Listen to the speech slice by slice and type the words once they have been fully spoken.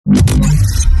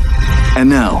And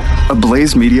now, a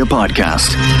Blaze Media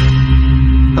podcast.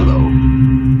 Hello.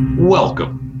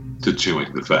 Welcome to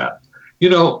Chewing the Fat. You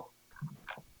know,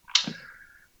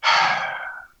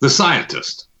 the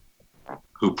scientist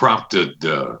who prompted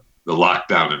the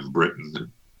lockdown in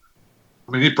Britain,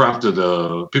 I mean, he prompted,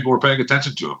 people were paying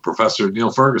attention to him, Professor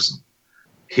Neil Ferguson.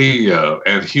 He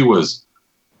was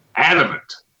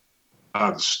adamant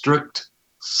on strict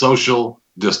social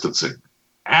distancing,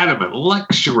 adamant,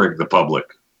 lecturing the public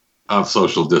on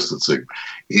social distancing.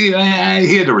 He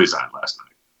had to resign last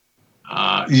night.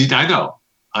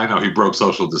 I know he broke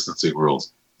social distancing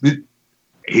rules. He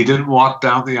didn't walk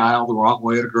down the aisle the wrong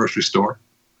way at a grocery store.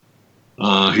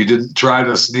 He didn't try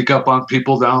to sneak up on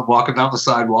people walking down the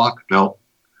sidewalk. No.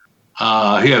 He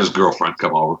had his girlfriend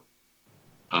come over.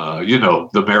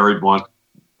 The married one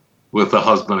with the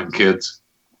husband and kids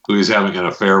who he's having an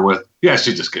affair with. Yeah,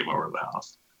 she just came over to the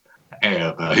house.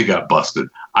 And he got busted.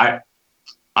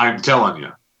 I'm telling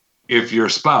you, if your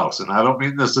spouse, and I don't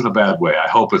mean this in a bad way, I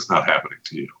hope it's not happening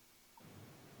to you.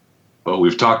 But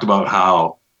we've talked about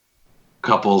how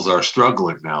couples are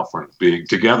struggling now for being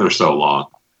together so long.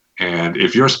 And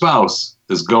if your spouse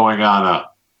is going on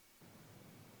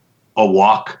a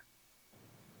walk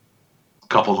a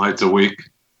couple nights a week,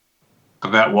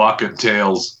 and that walk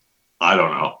entails, I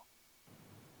don't know,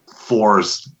 4,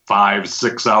 5,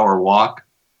 6 hour walk,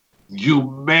 you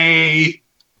may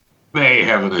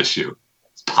have an issue.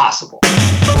 It's possible. So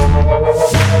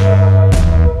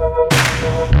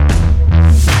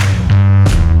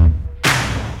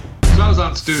I was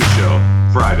on Stu's show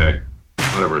Friday,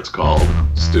 whatever it's called,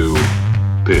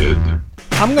 Stupid.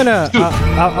 I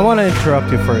want to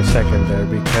interrupt you for a second there,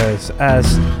 because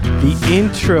as the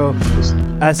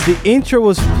intro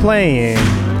was playing,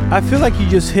 I feel like you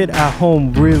just hit at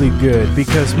home really good,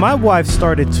 because my wife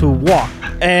started to walk.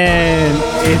 And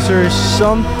is there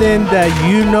something that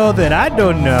you know that I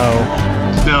don't know?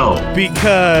 No.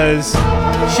 Because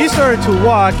she started to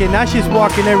walk, and now she's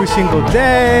walking every single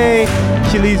day.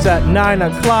 She leaves at 9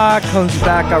 o'clock, comes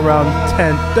back around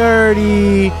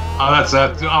 10:30. Oh, that's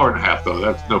an hour and a half, though.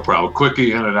 That's no problem.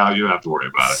 Quickie in and out. You don't have to worry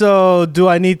about it. So do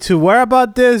I need to worry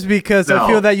about this? Because no. I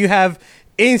feel that you have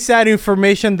inside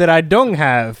information that I don't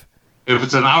have. If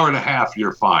it's an hour and a half,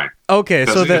 you're fine. Okay,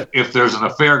 so if there's an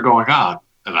affair going on,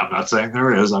 and I'm not saying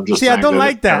there is, I'm just saying I don't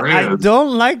like that. I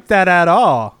don't like that at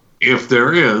all. If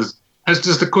there is, it's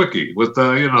just a quickie with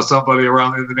somebody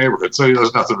around in the neighborhood. So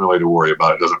there's nothing really to worry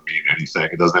about. It doesn't mean anything.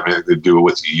 It doesn't have anything to do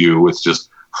with you. It's just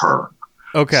her.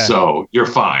 Okay. So you're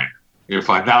fine. You're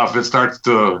fine. Now, if it starts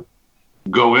to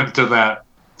go into that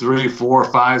 3,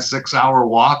 4, 5, 6 hour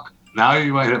walk, now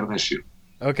you might have an issue.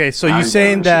 Okay, so you're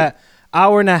saying that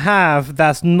hour and a half,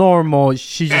 that's normal.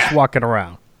 She's just walking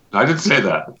around. I didn't say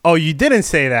that. Oh, you didn't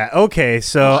say that. Okay,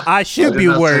 so I should be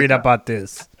worried about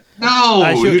this. No,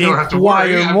 you don't have to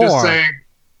worry. I'm more. just saying,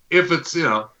 if it's,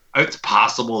 it's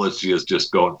possible that she is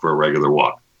just going for a regular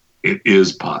walk. It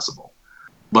is possible.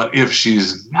 But if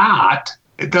she's not,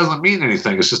 it doesn't mean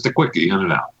anything. It's just a quickie in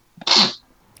and out.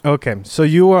 Okay, so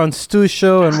you were on Stu's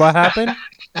show, and what happened?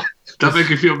 Does that make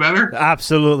you feel better?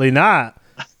 Absolutely not.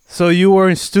 So you were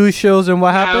in Stu's shows, and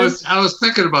what happened? I was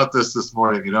thinking about this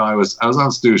morning. I was on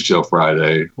Stu's show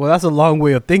Friday. Well, that's a long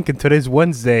way of thinking. Today's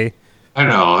Wednesday. I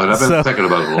know, and I've been thinking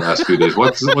about it the last few days.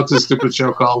 What's this stupid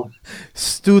show called?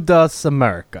 Stu Does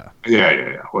America.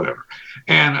 Yeah, whatever.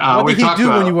 And what did he do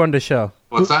when you were on the show?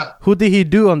 What's that? Who did he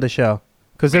do on the show?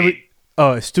 Because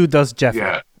Stu Does Jeffrey.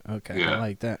 Yeah. Okay, yeah. I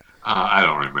like that. I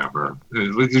don't remember.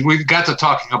 We got to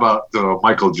talking about the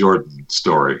Michael Jordan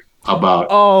story. About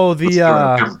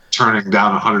him turning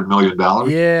down $100 million.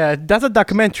 Yeah, that's a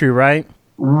documentary, right?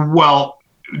 Well,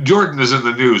 Jordan is in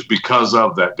the news because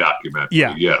of that documentary.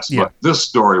 Yeah, yes, yeah. But this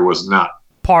story was not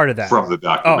part of that from the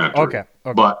documentary. Oh, okay.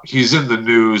 But he's in the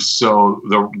news, so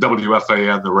the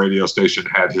WFAN, the radio station,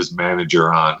 had his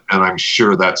manager on, and I'm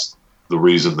sure that's the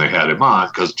reason they had him on,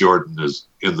 because Jordan is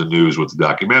in the news with the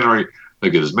documentary. They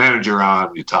get his manager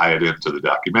on, you tie it into the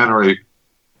documentary.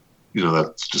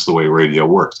 That's just the way radio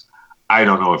works. I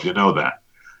don't know if you know that.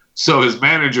 So his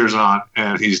manager's on,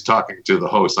 and he's talking to the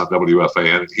host on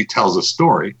WFAN, and he tells a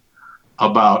story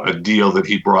about a deal that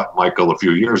he brought Michael a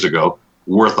few years ago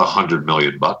worth $100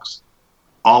 million.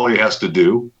 All he has to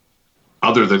do,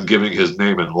 other than giving his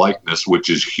name and likeness, which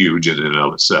is huge in and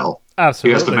of itself,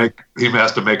 absolutely, he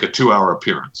has to make a 2-hour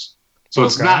appearance. So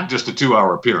it's not just a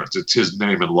 2-hour appearance; it's his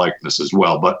name and likeness as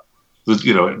well. But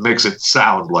it makes it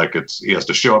sound like he has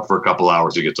to show up for a couple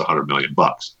hours. He gets $100 million.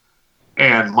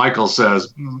 And Michael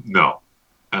says, no,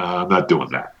 I'm not doing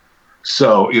that.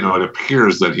 So, it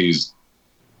appears that he's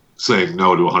saying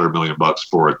no to $100 million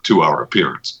for a 2-hour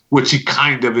appearance, which he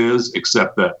kind of is,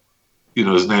 except that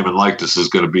his name and likeness is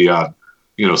going to be on,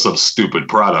 some stupid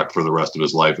product for the rest of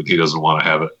his life, and he doesn't want to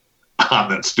have it on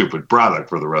that stupid product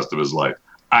for the rest of his life.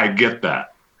 I get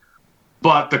that.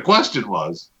 But the question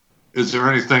was, is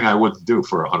there anything I wouldn't do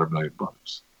for $100 million?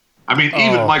 I mean,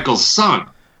 even Michael's son,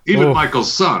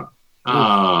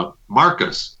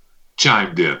 Marcus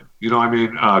chimed in.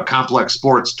 Complex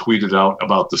Sports tweeted out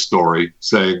about the story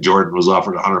saying Jordan was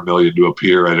offered $100 million to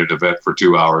appear at an event for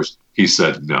 2 hours. He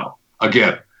said no.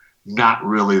 Again, not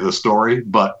really the story,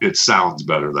 but it sounds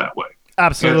better that way.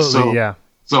 Absolutely, yeah.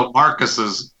 So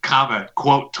Marcus's comment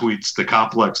quote tweets the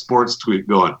Complex Sports tweet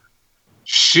going,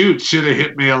 "Shoot, should have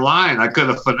hit me a line. I could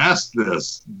have finessed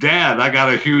this. Dad, I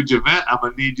got a huge event I'm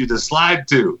going to need you to slide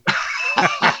to."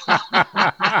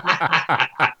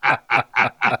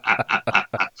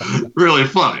 Really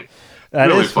funny. That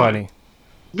really is funny.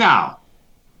 Now,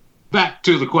 back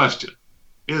to the question.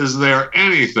 Is there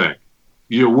anything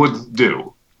you wouldn't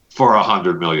do for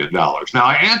 $100 million? Now,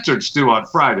 I answered Stu on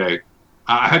Friday.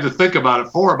 I had to think about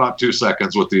it for about 2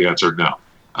 seconds with the answer no.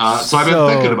 So I've been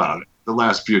thinking about it the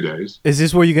last few days. Is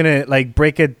this where you're going to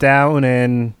break it down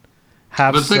and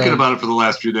have I've been thinking about it for the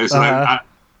last few days. And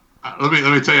let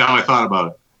me tell you how I thought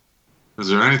about it. Is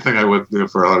there anything I wouldn't do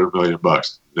for $100 million?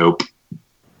 Nope.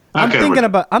 I'm thinking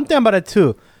about it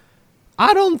too.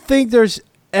 I don't think there's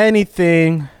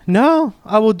anything. No,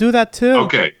 I will do that too.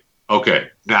 Okay.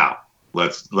 Now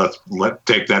let's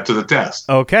take that to the test.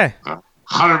 Okay.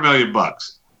 $100 million.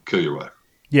 Kill your wife.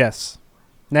 Yes.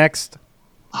 Next.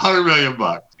 $100 million.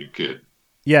 You kid.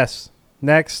 Yes.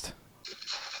 Next.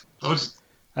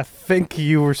 I think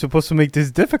you were supposed to make this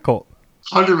difficult.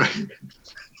 $100 million.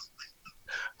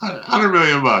 I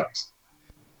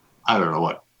don't know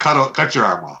what. Cut your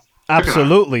arm off.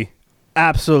 Absolutely.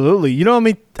 Absolutely. You know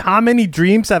how many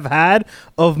dreams I've had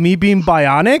of me being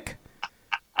bionic?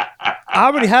 I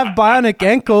already have bionic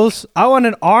ankles. I want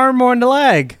an arm or a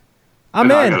leg. I'm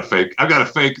in. I've got a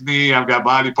fake knee. I've got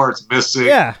body parts missing.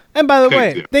 Yeah. And by the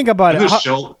way, think about it.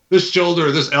 This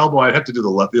shoulder, this elbow, I'd have to do the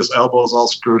left. This elbow's all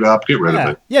screwed up. Get rid of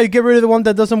it. Yeah, you get rid of the one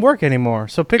that doesn't work anymore.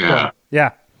 So pick one.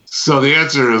 Yeah. So the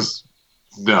answer is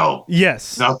no.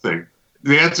 Yes. Nothing.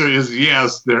 The answer is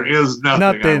yes. There is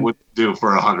nothing I would do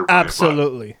for $100 million.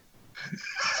 Absolutely.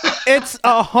 It's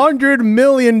 $100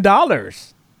 million.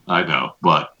 I know,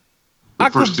 but the I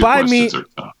first could two buy questions me. Are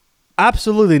tough.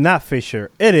 Absolutely not,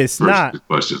 Fisher. It is First not. two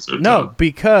questions are no, tough.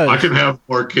 because I can have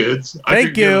more kids. Thank I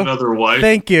can get another wife.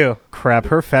 Thank you. Crap,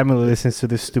 her family listens to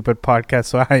this stupid podcast,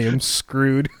 so I am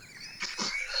screwed.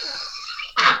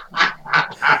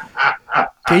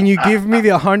 Can you give me the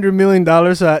 $100 million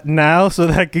now so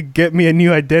that I could get me a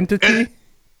new identity?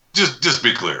 Just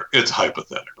be clear. It's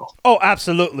hypothetical. Oh,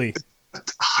 absolutely.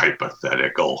 It's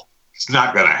hypothetical. It's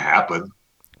not going to happen.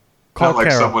 Call not like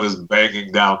Carol. Someone is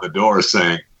banging down the door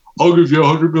saying, "I'll give you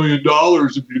 $100 million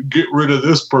if you get rid of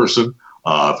this person."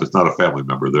 If it's not a family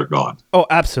member, they're gone. Oh,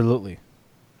 absolutely.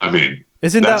 I mean,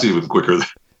 that's even quicker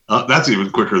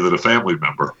than a family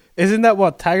member. Isn't that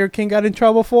what Tiger King got in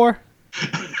trouble for?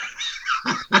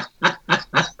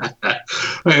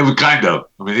 Kind of.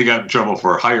 I mean, he got in trouble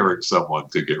for hiring someone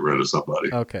to get rid of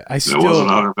somebody. Okay, it wasn't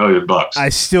 $100 million. I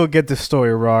still get the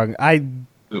story wrong.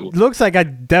 Looks like I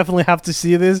definitely have to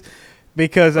see this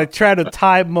because I try to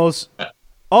tie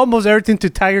almost everything to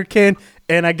Tiger King,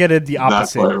 and I get it the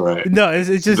opposite. Not quite right. No,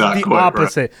 it's just the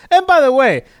opposite. Right. And by the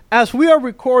way, as we are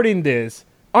recording this,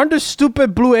 aren't the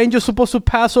stupid Blue Angels supposed to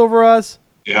pass over us?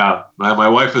 Yeah, my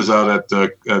wife is out at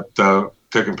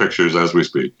taking pictures as we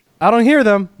speak. I don't hear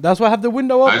them. That's why I have the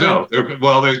window open. I know.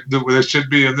 They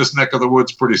should be in this neck of the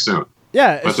woods pretty soon.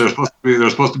 Yeah, but they're supposed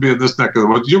to be in this neck of the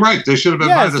woods. You're right. They should have been.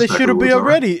 Yes, they should have been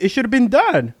already. It should have been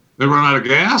done. They run out of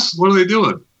gas. What are they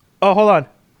doing? Oh, hold on.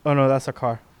 Oh no, that's a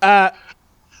car.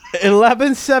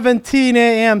 11:17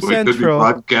 a.m. Central. We could be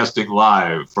broadcasting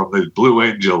live from the Blue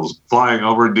Angels flying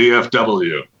over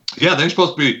DFW. Yeah, they're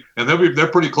supposed to be, and they're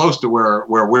pretty close to where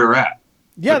we're at.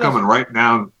 Yeah, they're coming right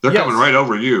now. They're coming right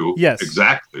over you. Yes,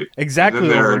 exactly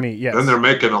over me. Yes. Then they're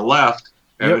making a left,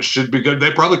 and it should be good.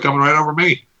 They're probably coming right over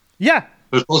me. Yeah.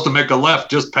 They're supposed to make a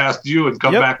left just past you and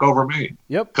come back over me.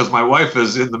 Yep. Because my wife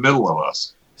is in the middle of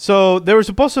us. So they were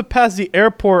supposed to pass the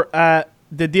airport at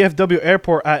the DFW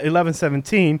airport at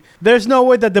 11:17. There's no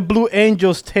way that the Blue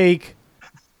Angels take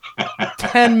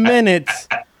 10 minutes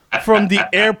from the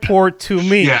airport to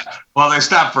me. Yeah. Well, they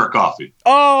stopped for a coffee.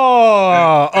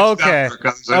 Oh, okay.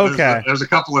 There's a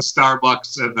couple of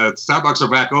Starbucks, and the Starbucks are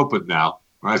back open now.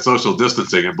 Right, social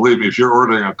distancing, and believe me, if you're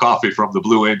ordering a coffee from the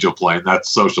Blue Angel plane, that's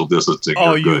social distancing.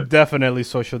 Oh, you're definitely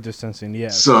social distancing,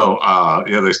 yes. So,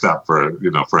 they stopped for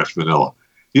fresh vanilla.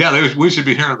 Yeah, we should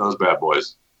be hearing those bad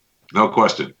boys, no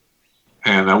question.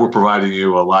 And we're providing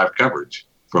you a live coverage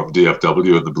from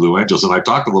DFW and the Blue Angels. And I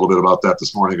talked a little bit about that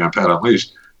this morning on Pat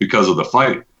Unleashed because of the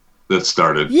fight that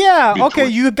started. Yeah, okay,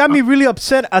 you got me really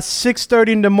upset at 6:30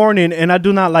 in the morning, and I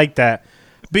do not like that.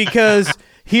 Because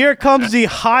here comes the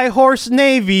high horse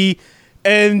Navy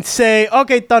and say,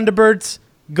 okay, Thunderbirds,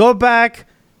 go back.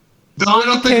 No, I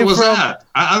don't think it was that.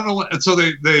 I don't know what. So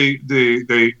they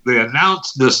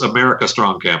announced this America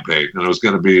Strong campaign, and it was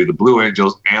going to be the Blue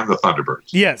Angels and the Thunderbirds.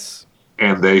 Yes.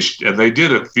 And they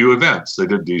did a few events. They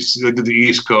did the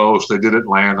East Coast, they did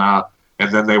Atlanta,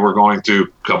 and then they were going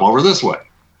to come over this way.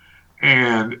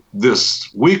 And this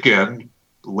weekend,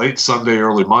 late Sunday,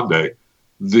 early Monday,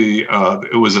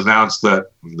 it was announced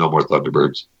that no more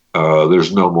Thunderbirds.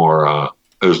 There's no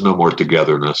more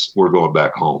togetherness. We're going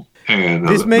back home. And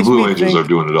the Blue Angels are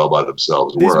doing it all by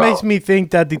themselves. This makes me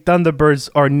think that the Thunderbirds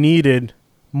are needed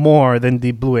more than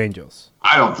the Blue Angels.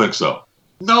 I don't think so.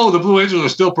 No, the Blue Angels are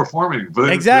still performing.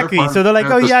 Exactly. So they're like,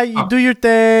 oh, yeah, you do your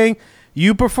thing.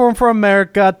 You perform for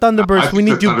America. Thunderbirds, we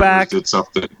need you back. Did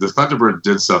something. The Thunderbirds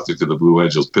did something to the Blue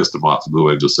Angels, pissed them off. The Blue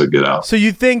Angels said, get out. So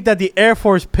you think that the Air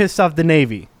Force pissed off the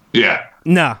Navy? Yeah.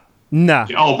 No.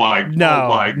 Oh, my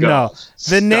God. No.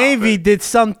 The Navy did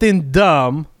something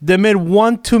dumb. They made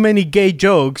one too many gay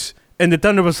jokes, and the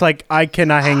Thunder was like, I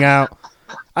cannot hang out.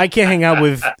 I can't hang out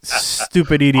with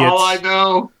stupid idiots.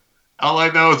 All I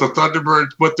know is the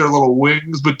Thunderbirds put their little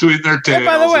wings between their tails. And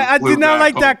by the way, I did not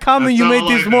like that comment you made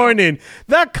this morning.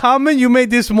 That comment you made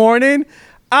this morning,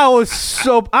 I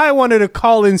wanted to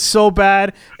call in so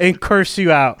bad and curse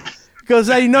you out. Because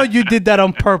I know you did that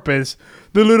on purpose.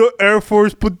 The little Air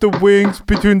Force put the wings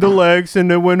between the legs and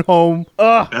they went home.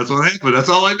 That's what happened. That's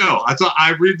all I know.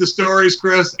 I read the stories,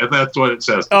 Chris, and that's what it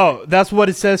says. That's what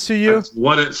it says to you? That's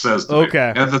what it says to me.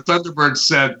 Okay. And the Thunderbirds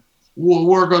said, well,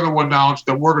 we're going to announce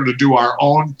that we're going to do our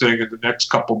own thing in the next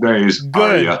couple days.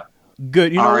 Good. Are you?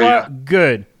 Good. You know what?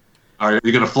 Good. Are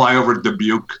you going to fly over to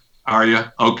Dubuque? Are you?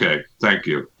 Okay. Thank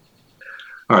you.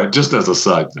 All right. Just as a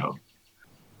side note,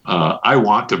 I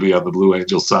want to be on the Blue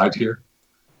Angels side here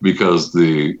because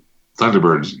the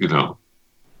Thunderbirds,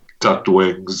 tucked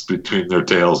wings between their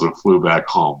tails and flew back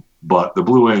home. But the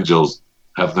Blue Angels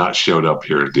have not showed up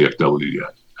here in DFW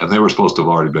yet. And they were supposed to have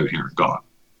already been here and gone.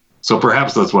 So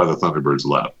perhaps that's why the Thunderbirds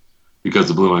left, because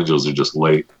the Blue Angels are just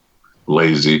late,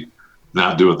 lazy,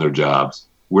 not doing their jobs.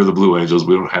 We're the Blue Angels.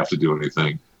 We don't have to do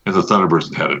anything. And the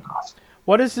Thunderbirds had enough.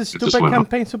 What is this stupid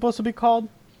campaign supposed to be called?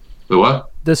 The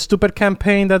what? The stupid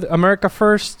campaign that America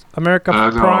First, America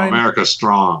Prime? No, America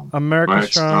Strong. America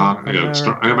Strong.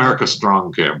 America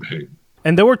Strong campaign.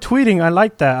 And they were tweeting. I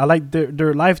like that. I like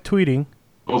their live tweeting.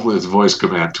 Hopefully it's voice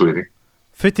command tweeting.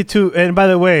 52. And by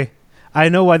the way, I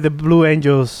know why the Blue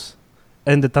Angels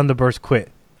and the Thunderbirds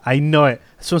quit. I know it.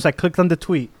 As soon as I clicked on the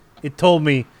tweet, it told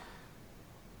me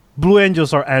Blue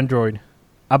Angels are Android.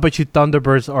 I bet you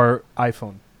Thunderbirds are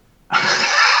iPhone.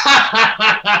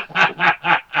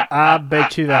 I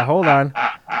bet you that. Hold on.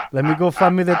 Let me go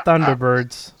find me the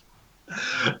Thunderbirds.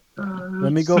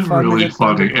 Let me go find me the Thunderbirds.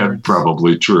 Really funny and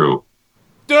probably true.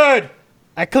 Dude!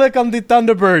 I click on the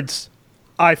Thunderbirds.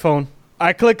 iPhone.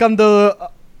 I click on the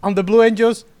Blue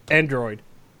Angels. Android.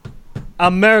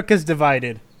 America's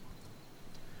divided.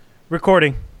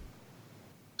 Recording.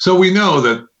 So we know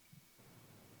that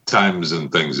times and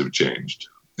things have changed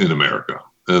in America.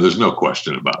 There's no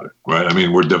question about it, right? I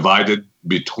mean, we're divided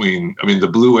between, the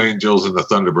Blue Angels and the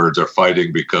Thunderbirds are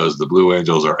fighting because the Blue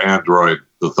Angels are Android,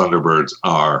 the Thunderbirds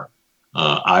are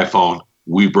iPhone.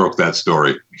 We broke that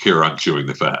story here on Chewing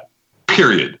the Fat.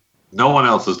 Period. No one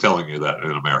else is telling you that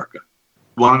in America.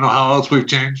 Want to know how else we've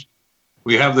changed?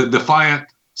 We have the defiant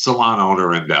salon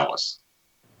owner in Dallas,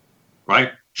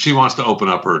 right? She wants to open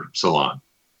up her salon.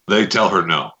 They tell her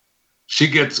no. She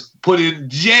gets put in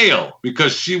jail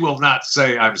because she will not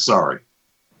say, I'm sorry.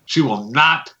 She will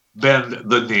not bend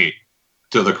the knee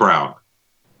to the crown.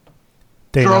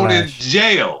 Dana Thrown Lash. in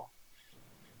jail.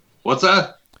 What's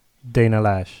that? Dana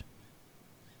Lash.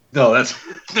 No,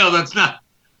 that's not.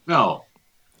 No.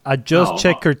 I just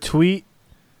checked her tweet.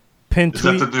 Pinned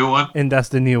tweet. Is that the new one? And that's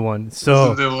the new one.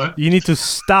 So the new one? You need to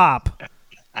stop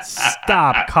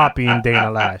copying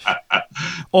Dana Lash.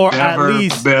 Or Never at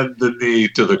least bend the knee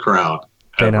to the crown.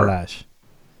 Dana ever. Lash.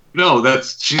 No,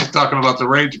 she's talking about the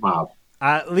Rage Mob.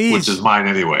 At least, which is mine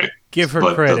anyway. Give her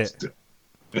credit.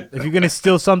 If you're gonna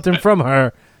steal something from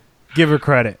her, give her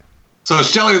credit. So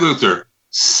Shelley Luther,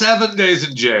 7 days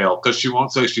in jail because she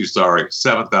won't say she's sorry.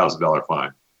 $7,000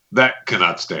 fine. That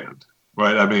cannot stand,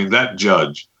 right? I mean, that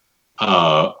judge,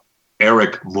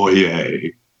 Eric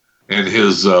Moyer, and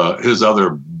his other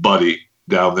buddy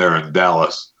down there in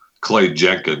Dallas, Judge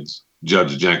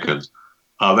Jenkins,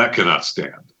 that cannot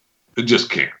stand. It just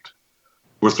can't.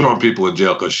 We're throwing people in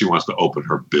jail because she wants to open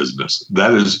her business.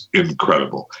 That is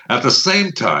incredible. At the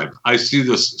same time, I see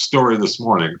this story this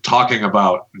morning talking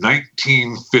about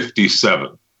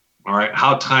 1957. All right,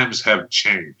 how times have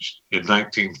changed in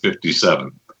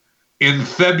 1957. In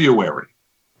February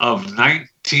of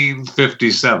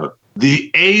 1957, the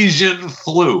Asian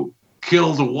flu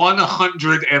killed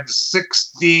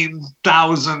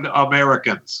 116,000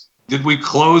 Americans. Did we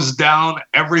close down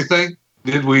everything?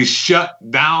 Did we shut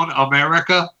down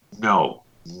America? No.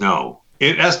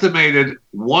 It estimated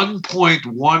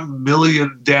 1.1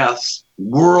 million deaths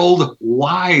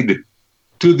worldwide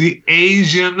to the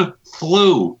Asian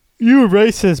flu. You're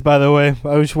racist, by the way.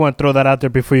 I just want to throw that out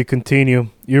there before you continue.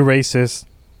 You're racist.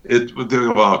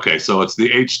 Okay, so it's the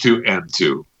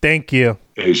H2N2. Thank you.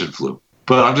 Asian flu.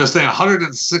 But I'm just saying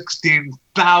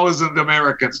 116,000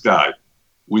 Americans died.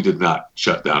 We did not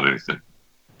shut down anything.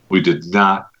 We did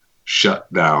not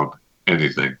shut down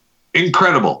anything.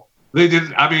 Incredible. They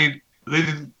just,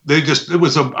 it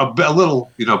was a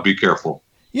little, be careful.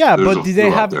 Yeah, but did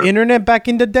they have internet back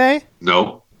in the day?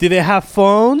 No. Did they have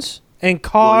phones and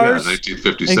cars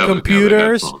 1957, and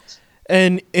computers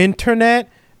and internet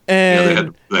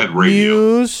and they had radio.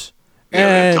 News? Yeah,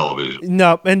 they had television.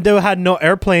 No, and they had no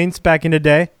airplanes back in the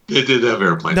day. They did have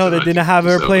airplanes. No, they didn't have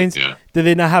airplanes. Yeah. They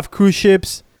did not have cruise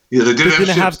ships. Yeah, they didn't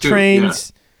have too.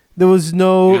 trains. Yeah. There was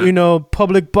no,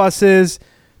 public buses.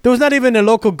 There was not even a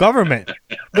local government.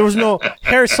 There was no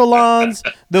hair salons.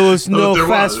 There was no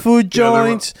fast food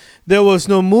joints. There was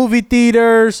no movie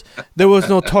theaters. There was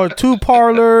no tattoo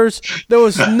parlors. There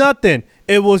was nothing.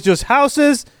 It was just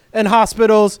houses and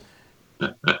hospitals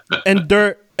and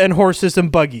dirt and horses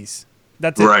and buggies.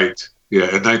 That's it. Right. Yeah,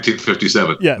 in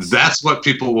 1957. Yes. That's what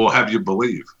people will have you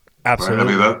believe.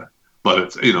 Absolutely. Right?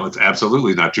 But it's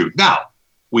absolutely not true. Now,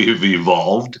 we have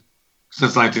evolved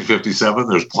since 1957.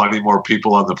 There's plenty more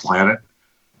people on the planet.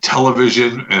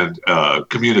 Television and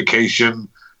communication,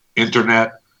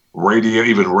 internet, radio,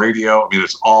 even radio.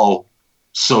 It's all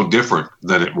so different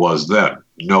than it was then.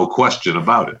 No question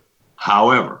about it.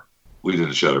 However, we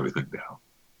didn't shut everything down.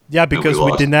 Yeah, because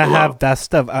we did not have that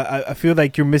stuff. I feel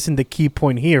like you're missing the key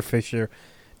point here, Fisher.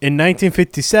 In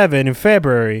 1957, in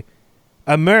February,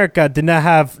 America did not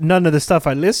have none of the stuff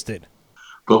I listed.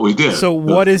 But we did. So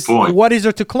what is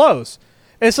there to close?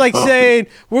 It's like saying,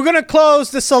 we're going to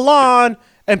close the salon,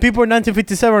 and people in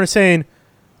 1957 are saying,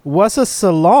 what's a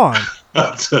salon?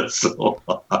 What's a salon?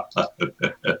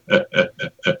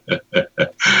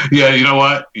 Yeah, you know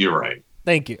what? You're right.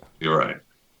 Thank you. You're right.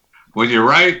 When you're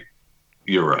right,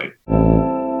 you're right.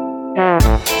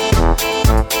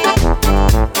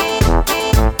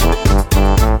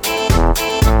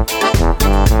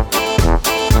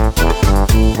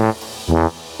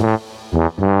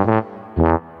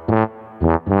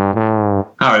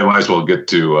 All right, might as well get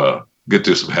to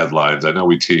some headlines. I know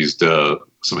we teased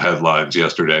some headlines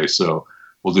yesterday, so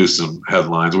we'll do some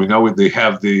headlines. We know they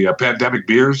have the pandemic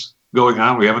beers going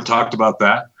on. We haven't talked about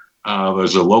that.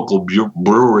 There's a local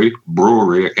brewery.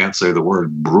 I can't say the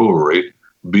word brewery.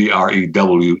 Brewery.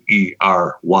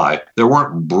 There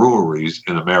weren't breweries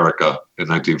in America in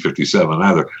 1957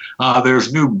 either.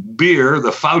 There's new beer.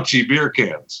 The Fauci beer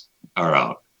cans are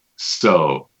out.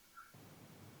 So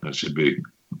that should be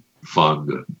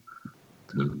fun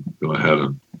to go ahead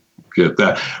and get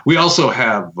that. We also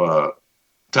have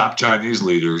top Chinese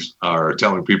leaders are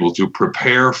telling people to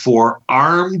prepare for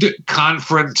armed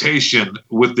confrontation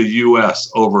with the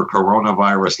U.S. over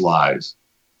coronavirus lies.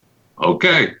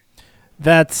 Okay.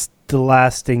 That's the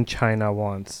last thing China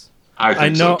wants. I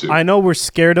think so too. I know we're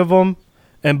scared of them,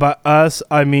 and by us,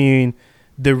 I mean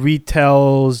the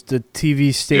retails, the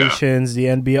TV stations, the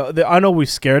NBL. I know we're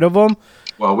scared of them.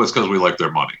 Well, it's because we like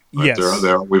their money. Right? Yes.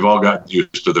 We've all gotten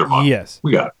used to their money. Yes.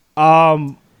 We got it.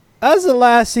 That's the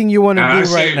last thing you want to do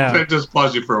right now. Let me just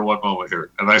pause you for one moment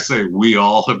here. And I say we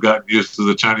all have gotten used to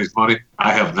the Chinese money.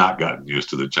 I have not gotten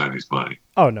used to the Chinese money.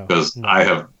 Oh, no. Because I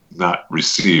have not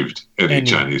received any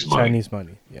Chinese money. Chinese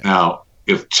money, yeah. Now,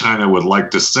 if China would like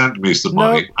to send me some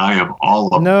money, I am all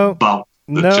about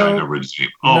the China regime.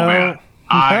 Man.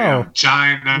 I am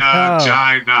China.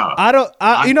 I don't.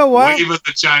 You know what? Waving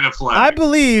the China flag. I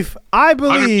believe.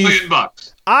 $100 million.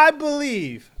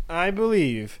 I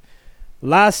believe.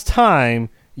 Last time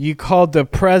you called the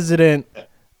president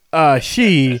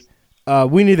Xi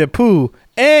Winnie the Pooh,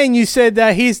 and you said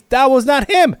that that was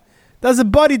not him. That's a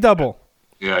body double.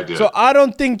 Yeah, I did. So I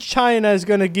don't think China is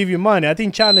gonna give you money. I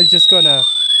think China is just gonna.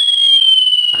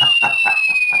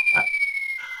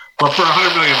 But for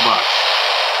 $100 million,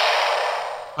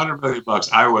 $100 million.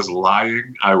 I was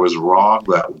lying. I was wrong.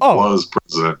 That Oh. was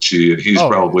President Xi, and he's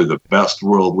probably the best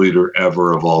world leader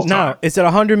ever of all time. Now, is it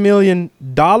 $100 million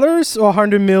or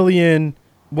 $100 million,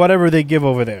 whatever they give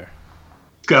over there?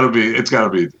 It's gotta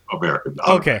be American.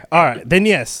 Okay, all right. Then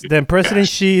yes. Then President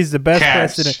Xi is the best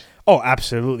president. Oh,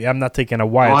 absolutely. I'm not taking a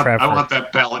wire transfer. I want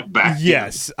that ballot back.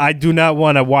 Yes, I do not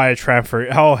want a wire transfer.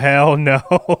 Oh, hell no.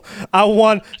 I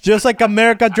want, just like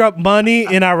America dropped money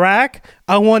in Iraq,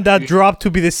 I want that drop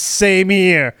to be the same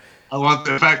here. I want,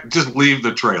 in fact, just leave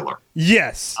the trailer.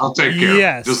 Yes. I'll take care of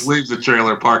it. Just leave the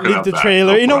trailer, park it out Leave the back.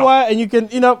 trailer. No you know problem. what? And you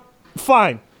can,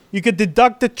 fine. You could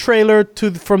deduct the trailer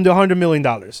from the $100 million.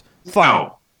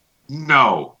 Fine.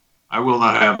 No. I will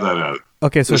not have that out.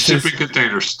 Okay, so the shipping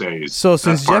container stays. So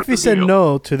since That's part Jeffy of the said deal.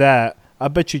 no to that, I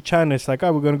bet you China's like,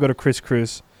 oh, we're going to go to Chris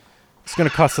Cruz. It's going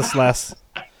to cost us less.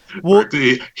 Well,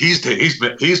 he's going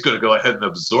to go ahead and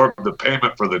absorb the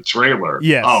payment for the trailer.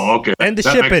 Yes. Oh, okay. And the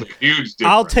that shipping. Makes a huge difference.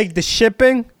 I'll take the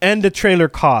shipping and the trailer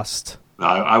cost.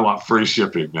 I want free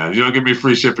shipping, man. You don't give me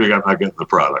free shipping, I'm not getting the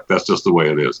product. That's just the way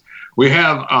it is. We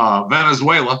have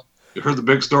Venezuela. You heard the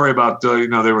big story about, they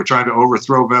were trying to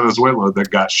overthrow Venezuela that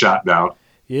got shot down.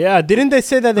 Yeah, didn't they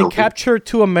say that they captured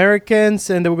 2 Americans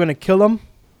and they were going to kill them?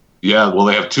 Yeah, well,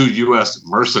 they have 2 U.S.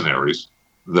 mercenaries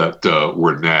that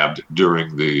were nabbed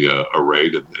during the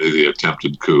raid and the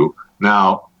attempted coup.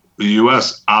 Now, the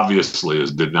U.S. obviously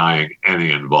is denying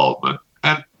any involvement.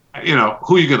 And,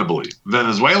 who are you going to believe?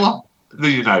 Venezuela? The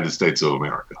United States of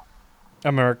America.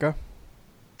 America.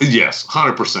 Yes,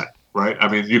 100%. Right? I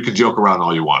mean, you can joke around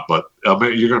all you want, but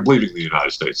you're going to believe in the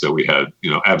United States that we had,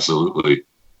 absolutely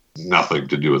nothing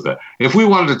to do with that. If we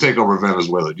wanted to take over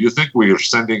Venezuela, do you think we are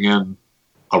sending in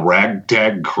a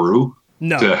ragtag crew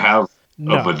to have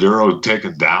Maduro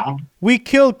taken down? We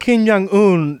killed Kim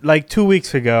Jong-un like 2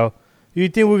 weeks ago. You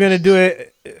think we're going to do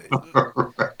it?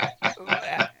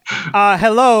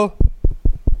 Hello?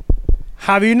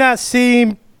 Have you not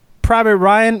seen Private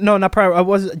Ryan? No, not Private.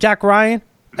 Was it Jack Ryan?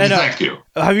 Thank you.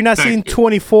 Have you not seen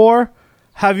 24?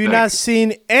 Have you not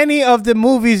seen any of the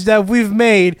movies that we've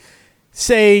made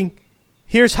saying,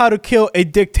 here's how to kill a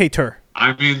dictator?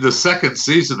 I mean, the second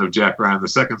season of Jack Ryan, the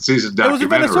second season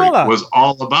documentary was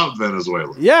all about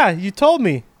Venezuela. Yeah, you told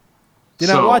me. Did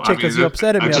not watch it because you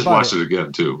upset at me about it. I just watched it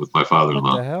again, too, with my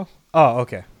father-in-law. What the hell? Oh,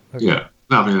 okay. Yeah.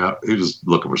 No, I mean, he was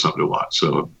looking for something to watch,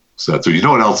 so you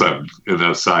know what else I'm in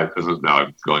that side? Now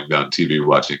I'm going down TV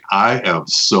watching. I am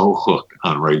so hooked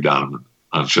on Ray Donovan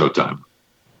on Showtime.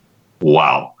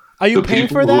 Wow. Are you paying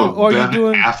for that, or are you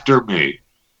doing after me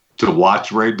to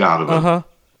watch Ray Donovan?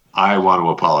 I want to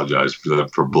apologize for them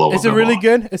for blowing. Is it really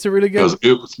good? Is it really good? Because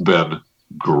it's been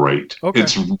great. Okay.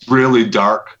 It's really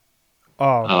dark.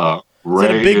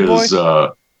 Ray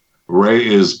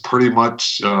is pretty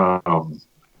much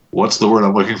what's the word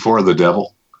I'm looking for? The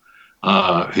devil.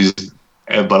 But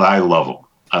I love him.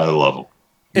 I love him.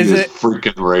 Is it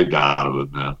freaking Ray Donovan,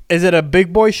 man? Is it a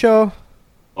big boy show?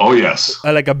 Oh yes.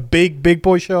 Like a big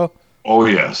boy show? Oh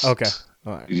yes. Okay.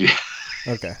 All right. Yeah.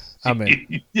 Okay. I'm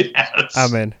in. Yes.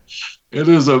 I'm in. It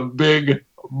is a big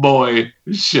boy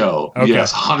show. Okay.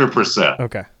 Yes, 100%.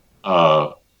 Okay.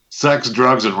 Sex,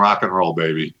 drugs, and rock and roll,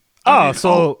 baby.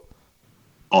 So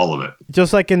all of it.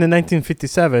 Just like in the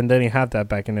 1957, they didn't have that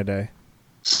back in the day.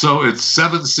 So it's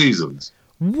 7 seasons.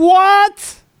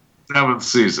 What? 7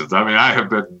 seasons. I mean, I have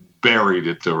been buried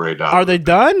into Ray Donovan. Are they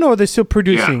done or are they still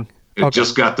producing? Yeah. It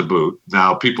just got the boot.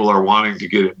 Now people are wanting to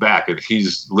get it back, and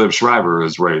Liv Schreiber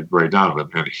is Ray Donovan,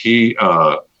 and he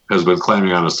has been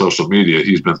claiming on his social media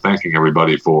he's been thanking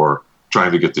everybody for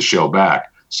trying to get the show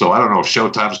back. So I don't know if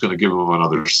Showtime's going to give him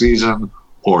another season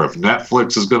or if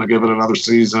Netflix is going to give it another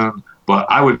season, but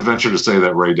I would venture to say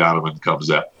that Ray Donovan comes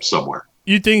up somewhere.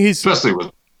 You think he's... Especially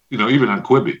with, even on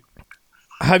Quibi.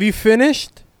 Have you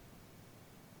finished?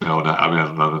 No,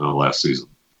 not in the last season.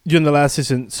 You're in the last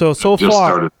season. So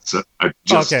far... I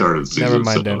just started season 7. Never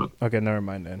mind then. Okay, never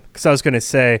mind then. Because I was going to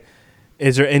say,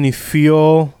 is there any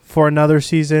fuel for another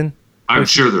season? I'm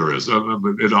sure there is.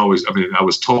 It always... I mean, I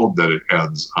was told that it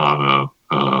ends on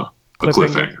a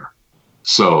cliffhanger.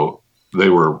 So they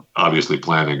were obviously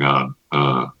planning on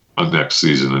a next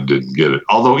season and didn't get it.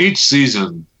 Although each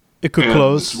season... It could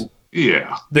close.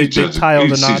 Yeah. They tile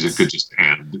the knots. Season could just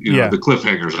end. The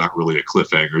cliffhangers aren't really a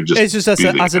cliffhanger. It's just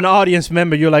as an audience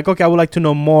member, you're like, okay, I would like to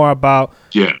know more about...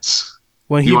 Yes.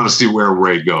 You want to see where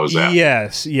Ray goes at.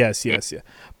 Yes.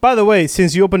 By the way,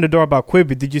 since you opened the door about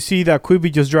Quibi, did you see that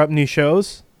Quibi just dropped new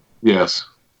shows? Yes.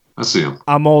 I see them.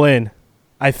 I'm all in.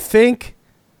 I think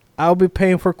I'll be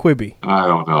paying for Quibi. I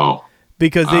don't know.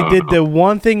 Because they did the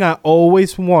one thing I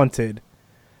always wanted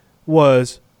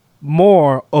was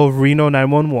more of Reno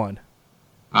 911.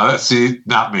 See,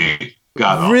 not me.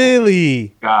 God awful.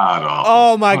 Really? God awful.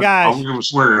 Oh my gosh!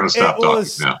 We're gonna stop talking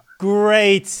now.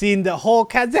 Great seeing the whole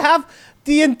cast. They have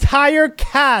the entire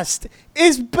cast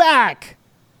is back.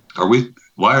 Are we?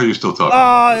 Why are you still talking?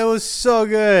 Oh, it was so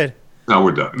good. No,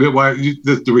 we're done. Why?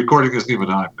 The recording isn't even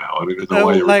on now. I don't even know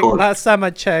why you're recording. Last time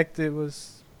I checked, it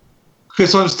was. Okay,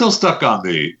 so I'm still stuck on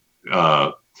the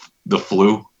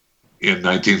flu in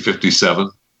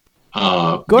 1957.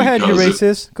 Go ahead, you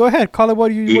racist. Go ahead, call it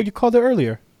what you called it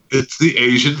earlier. It's the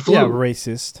Asian flu. Yeah,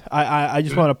 racist. I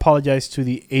just want to apologize to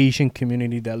the Asian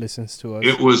community that listens to us.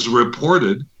 It was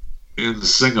reported in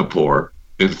Singapore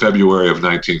in February of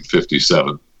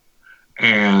 1957,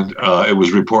 and it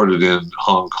was reported in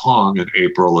Hong Kong in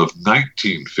April of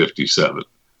 1957.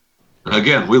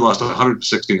 Again, we lost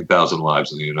 116,000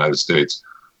 lives in the United States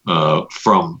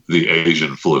from the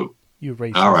Asian flu. You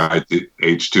racist. All right, the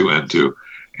H2N2.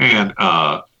 And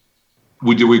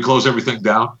did we close everything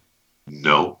down?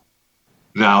 No.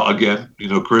 Now, again,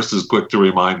 Chris is quick to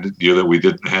remind you that we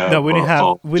didn't have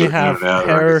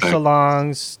hair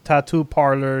salons, tattoo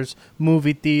parlors,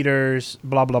 movie theaters,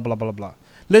 blah blah blah blah blah.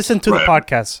 Listen to the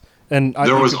podcast, and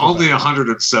there was only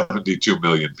 172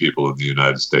 million people in the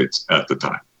United States at the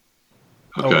time.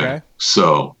 Okay.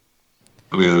 So,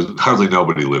 I mean, hardly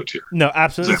nobody lived here. No,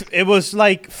 absolutely. It was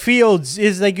like fields.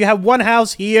 It's like you have one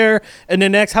house here, and the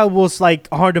next house was like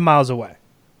 100 miles away.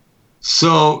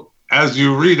 So, as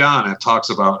you read on, it talks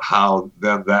about how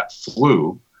then that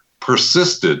flu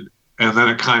persisted, and then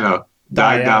it kind of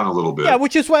died down a little bit. Yeah,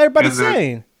 which is what everybody's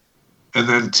saying. And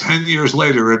then 10 years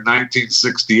later, in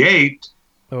 1968,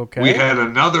 we had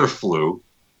another flu.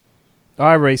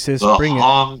 All right, racist, bring it. The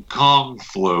Hong Kong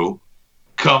flu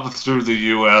come through the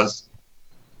U.S.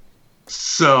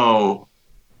 So,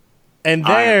 and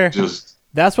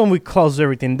that's when we closed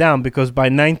everything down, because by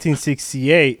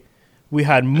 1968, we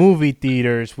had movie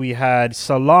theaters, we had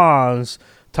salons,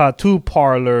 tattoo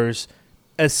parlors,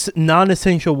 as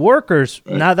non-essential workers.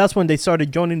 Right. Now that's when they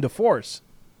started joining the force.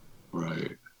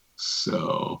 Right.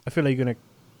 So, I feel like you're gonna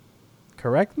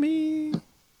correct me.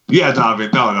 Yeah,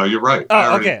 no, you're right.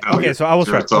 Oh, okay. So I was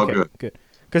right. It's all good.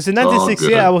 Because in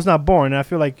 1968, I was not born. And I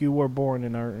feel like you were born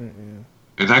in our. In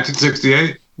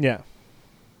 1968? Yeah,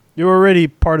 you were already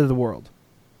part of the world.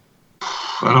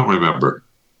 I don't remember.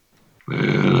 I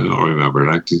don't remember.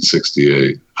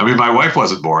 1968. I mean, my wife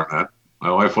wasn't born then.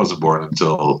 My wife wasn't born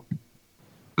until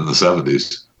in the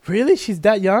 70s. Really? She's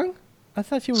that young? I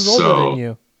thought she was older than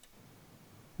you.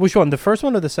 Which one? The first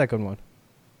one or the second one?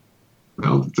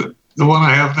 No, the one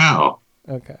I have now.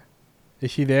 Okay. Is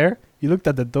she there? You looked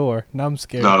at the door. Now I'm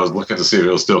scared. No, I was looking to see if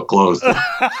it was still closed.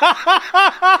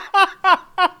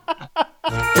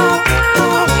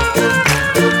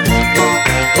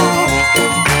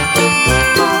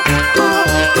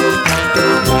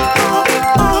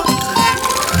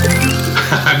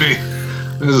 I mean,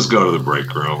 let's just go to the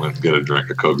break room and get a drink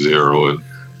of Coke Zero and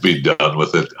be done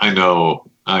with it. I know,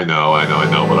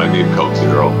 but I need Coke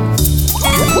Zero.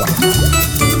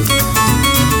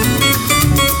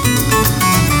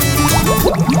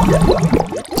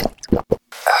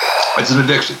 It's an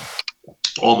addiction.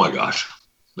 Oh my gosh,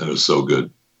 that is so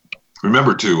good.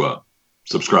 Remember to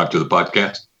subscribe to the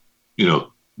podcast.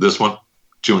 This one,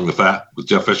 Chewing the Fat with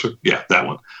Jeff Fisher. Yeah, that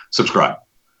one. Subscribe.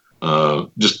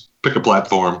 Just pick a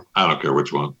platform. I don't care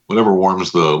which one. Whatever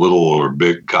warms the little or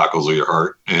big cockles of your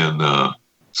heart, and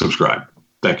subscribe.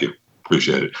 Thank you.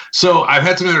 Appreciate it. So I've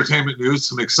had some entertainment news,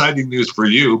 some exciting news for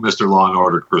you, Mr. Law and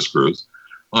Order Chris Cruz.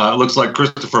 It looks like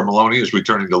Christopher Maloney is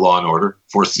returning to Law and Order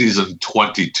for season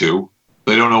 22.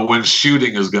 They don't know when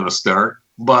shooting is going to start,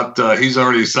 but he's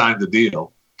already signed the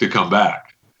deal to come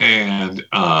back. And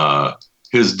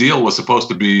his deal was supposed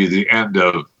to be the end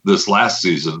of this last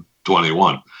season,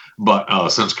 21. But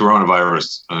since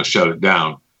coronavirus shut it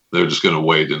down, they're just going to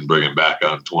wait and bring him back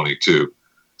on 22.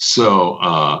 So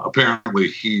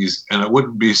apparently and I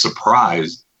wouldn't be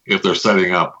surprised if they're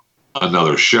setting up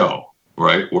another show,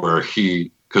 right? Where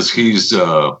because he's,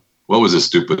 what was his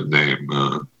stupid name?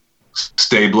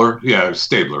 Stabler? Yeah,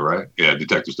 Stabler, right? Yeah,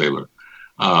 Detective Stabler.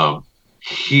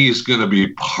 He's going to be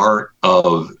part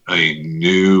of a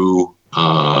new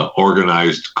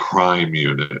organized crime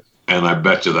unit. And I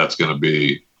bet you that's going to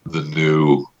be the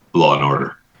new Law and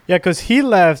Order. Yeah, because he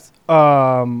left...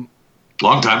 long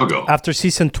time ago. After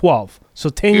season 12. So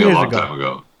 10 years ago. Long time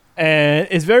ago. And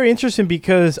it's very interesting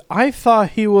because I thought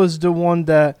he was the one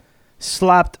that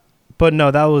slapped... But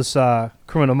no, that was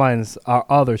Criminal Minds, our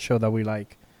other show that we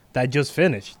like, that just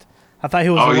finished. I thought he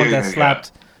was the one that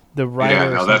slapped the writer. Yeah,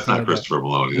 no, that's not Christopher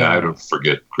Maloney. Yeah. I don't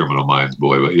forget Criminal Minds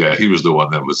boy. But yeah, he was the one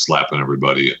that was slapping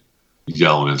everybody and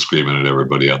yelling and screaming at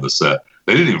everybody on the set.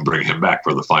 They didn't even bring him back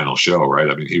for the final show, right?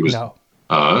 I mean, he was. No.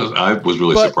 I was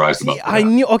really surprised about that. I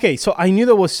knew. Okay, so I knew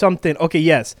there was something. Okay,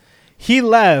 yes, he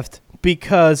left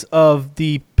because of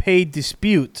the pay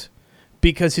dispute,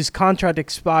 because his contract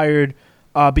expired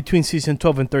between season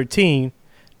 12 and 13,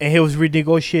 and he was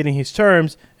renegotiating his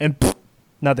terms, and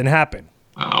nothing happened.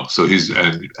 Oh, so he's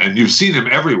and you've seen him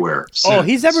everywhere since. Oh,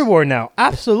 he's everywhere now.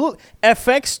 Absolutely.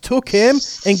 FX took him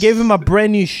and gave him a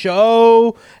brand new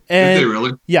show. And did they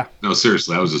really? Yeah. No,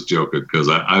 seriously, I was just joking because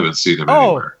I haven't seen him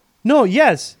anywhere. No,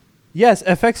 yes.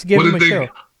 FX gave him a show.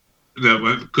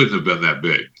 That couldn't have been that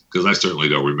big because I certainly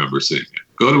don't remember seeing it.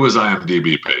 Go to his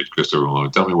IMDb page, Christopher Malone.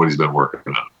 Tell me what he's been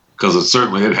working on, because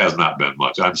it has not been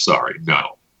much. I'm sorry,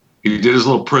 no. He did his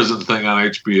little prison thing on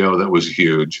HBO that was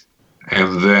huge,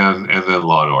 and then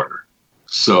Law and Order.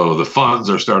 So the funds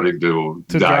are starting to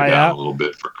die down a little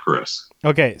bit for Chris.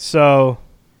 Okay, so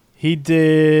he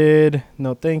did.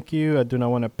 No, thank you. I do not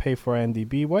want to pay for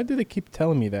IMDb. Why do they keep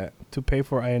telling me that to pay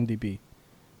for IMDb?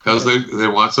 Because they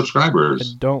want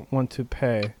subscribers. I don't want to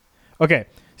pay. Okay,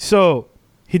 so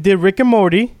he did Rick and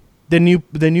Morty, the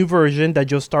new version that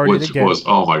just started again. Which was,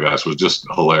 oh my gosh, was just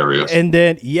hilarious. And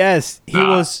then, yes,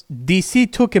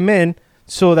 DC took him in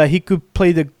so that he could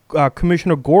play the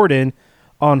Commissioner Gordon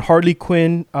on Harley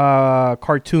Quinn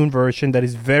cartoon version that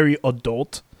is very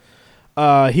adult.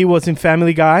 He was in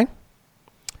Family Guy.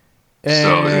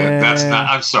 So that's not.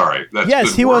 I'm sorry. That's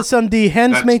yes, he was on the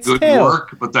Handmaid's Tale. That's good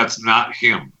work, but that's not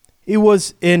him. He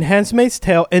was in Handmaid's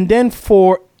Tale, and then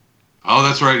for. Oh,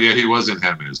 that's right. Yeah, he was in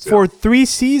Handmaid's Tale. For 3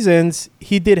 seasons,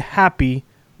 he did Happy,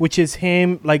 which is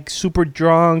him like super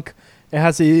drunk. It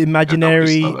has an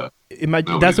imaginary.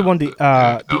 That's the one, the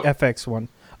FX one.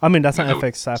 I mean, that's not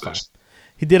FX sci-fi.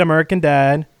 He did American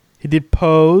Dad. He did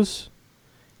Pose.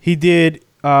 He did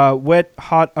Wet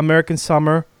Hot American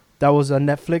Summer. That was on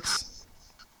Netflix.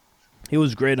 He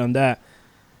was great on that.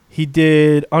 He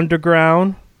did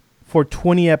Underground for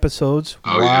 20 episodes.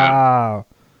 Oh, wow.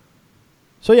 Yeah.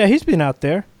 So yeah, he's been out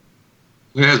there.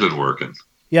 He has been working.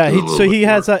 Yeah, he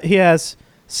has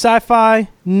sci-fi,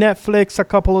 Netflix a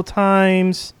couple of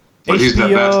times. But HBO.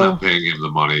 That's not paying him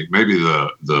the money. Maybe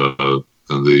the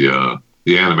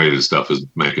animated stuff is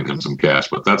making him some cash,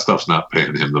 but that stuff's not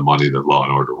paying him the money that Law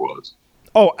and Order was.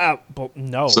 Oh, but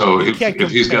no. So if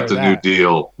he's got the new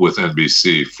deal with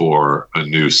NBC for a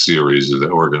new series of the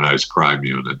Organized Crime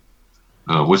Unit,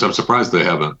 which I'm surprised they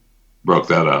haven't broke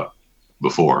that up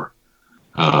before,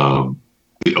 the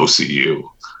OCU,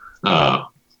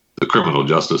 the criminal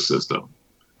justice system,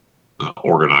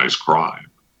 organized crime,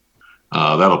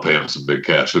 that'll pay him some big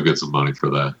cash. He'll get some money for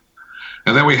that.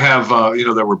 And then we have,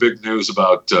 there were big news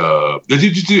about.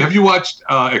 Have you watched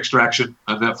Extraction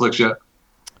on Netflix yet?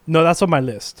 No, that's on my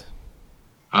list.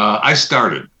 I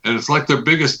started, and it's like their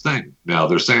biggest thing now.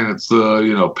 They're saying it's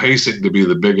pacing to be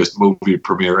the biggest movie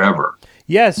premiere ever.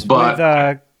 Yes,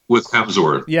 but with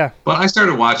Hemsworth. Yeah. But I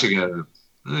started watching it.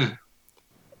 And,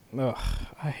 Ugh,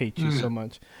 I hate you so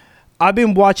much. I've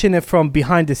been watching it from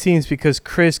behind the scenes because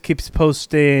Chris keeps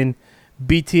posting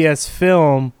BTS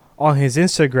film on his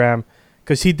Instagram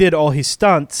because he did all his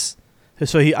stunts.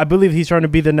 So I believe he's trying to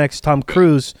be the next Tom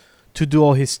Cruise to do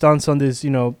all his stunts on this,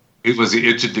 Was he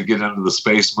itching to get into the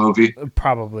space movie?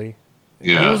 Probably.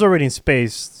 Yeah. He was already in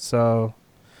space, so.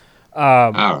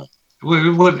 All right.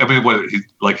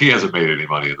 He hasn't made any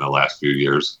money in the last few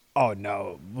years. Oh,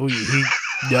 no. What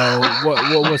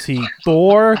was he?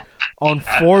 Thor on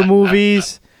 4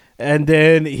 movies, and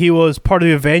then he was part of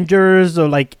the Avengers or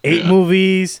 8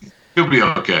 movies. He'll be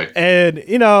okay. And,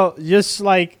 just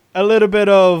like a little bit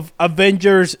of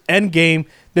Avengers Endgame,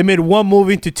 they made 1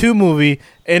 movie into 2 movie,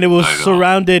 and it was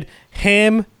surrounded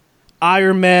him,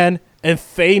 Iron Man, and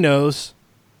Thanos.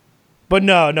 But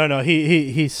no,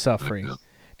 he's suffering.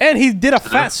 And he did a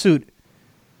fat suit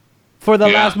for the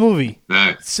last movie.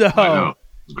 So I know.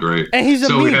 It's great. And he's a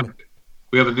meme.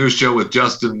 We have a new show with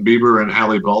Justin Bieber and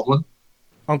Halle Baldwin.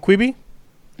 On Quibi?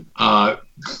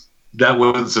 That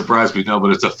wouldn't surprise me, no,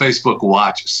 but it's a Facebook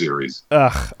Watch series.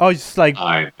 Ugh. Oh, it's like...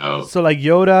 I know. So like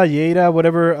Yada,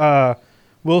 whatever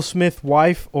Will Smith's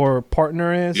wife or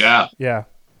partner is? Yeah. Yeah.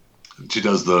 She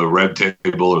does the red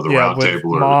table or the round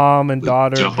table or mom and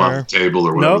daughter. Jump off the table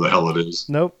or whatever the hell it is.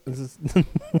 Nope.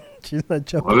 She's not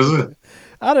jumping. What is it?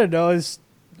 I don't know. It's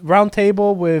round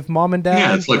table with mom and dad.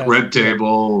 Yeah, it's like red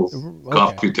table,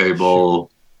 coffee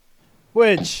table.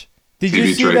 Which, did TV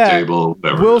you see tray that table,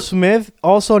 Will Smith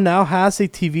also now has a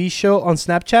TV show on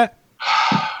Snapchat?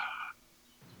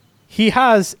 He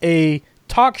has a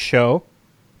talk show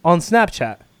on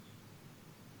Snapchat.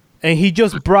 And he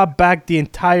just brought back the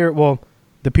entire,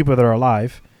 the people that are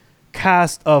alive,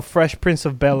 cast of Fresh Prince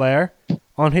of Bel-Air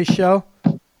on his show.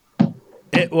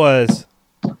 It was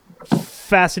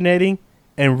fascinating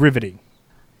and riveting.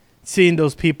 Seeing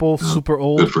those people super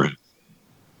old. Good for him.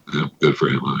 Yeah, good for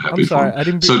him. I'm happy I'm sorry, for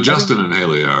him. So Justin and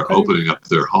Haley are opening up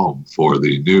their home for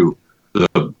the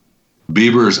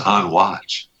Bieber's on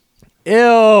Watch.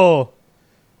 Ew.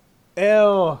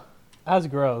 That's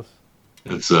gross.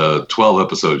 It's a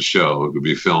 12-episode show. It would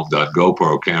be filmed on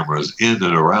GoPro cameras in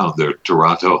and around their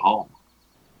Toronto home.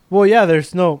 Well, yeah,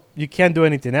 you can't do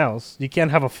anything else. You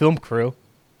can't have a film crew.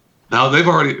 Now we've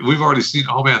already seen.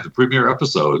 Oh man, the premiere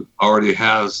episode already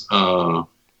has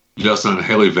Justin and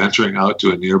Haley venturing out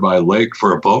to a nearby lake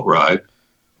for a boat ride.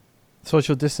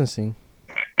 Social distancing.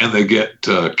 And they get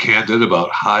candid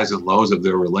about highs and lows of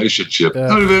their relationship. They've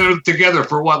been together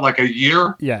for what, like a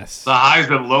year? Yes. The highs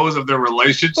and lows of their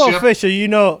relationship. Well, Fisher, Are you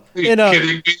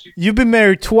kidding me? You've been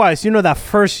married twice. That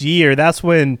first year, that's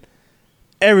when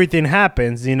everything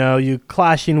happens. You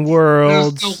clashing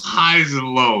worlds. There's no highs and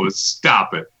lows.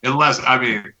 Stop it. Unless I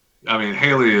mean,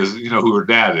 Haley is who her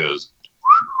dad is.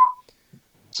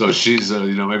 So she's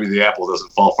maybe the apple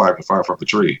doesn't fall far from the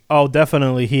tree. Oh,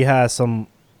 definitely, he has some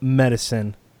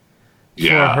medicine.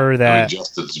 Yeah, for her that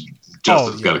Justin's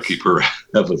got to keep her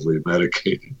heavily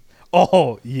medicated.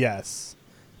 Oh yes,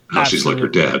 now she's like her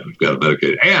dad. We've got to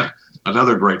medicate. And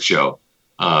another great show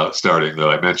starting that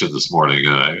I mentioned this morning.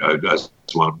 I just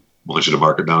want you to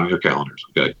mark it down on your calendars.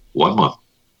 Okay, 1 month,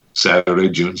 Saturday,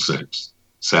 June 6th.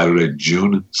 Saturday,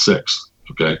 June 6th.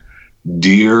 Okay,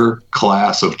 Dear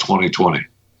Class of 2020.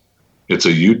 It's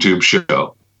a YouTube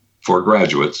show for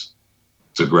graduates.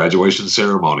 It's a graduation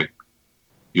ceremony.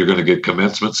 You're going to get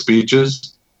commencement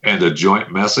speeches and a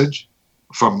joint message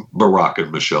from Barack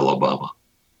and Michelle Obama.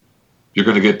 You're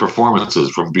going to get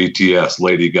performances from BTS,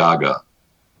 Lady Gaga.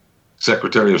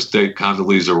 Secretary of State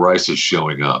Condoleezza Rice is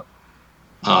showing up.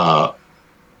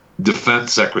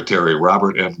 Defense Secretary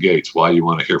Robert M. Gates. Why you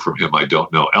want to hear from him, I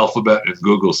don't know. Alphabet and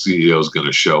Google CEO is going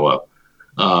to show up.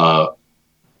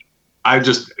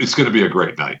 It's going to be a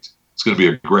great night. It's going to be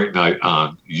a great night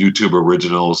on YouTube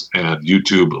Originals and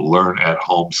YouTube Learn at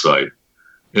Home site.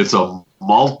 It's a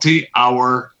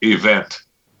multi-hour event.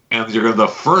 And the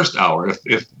first hour,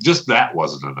 if just that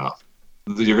wasn't enough,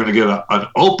 you're going to get an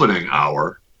opening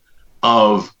hour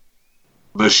of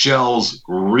Michelle's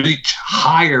Reach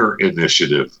Higher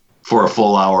initiative for a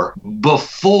full hour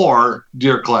before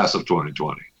Dear Class of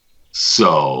 2020.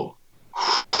 So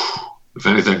if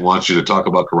anything wants you to talk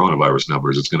about coronavirus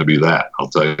numbers, it's going to be that. I'll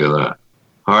tell you that.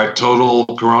 All right, total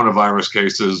coronavirus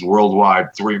cases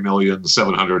worldwide,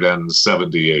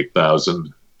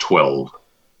 3,778,012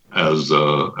 as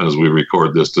we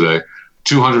record this today.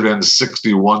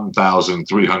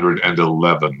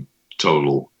 261,311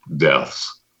 total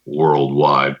deaths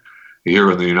worldwide.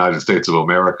 Here in the United States of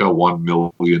America,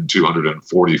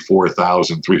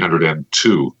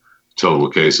 1,244,302 total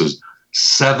cases.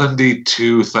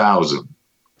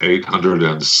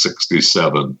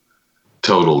 72,867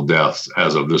 total deaths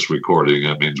as of this recording.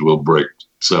 That means we'll break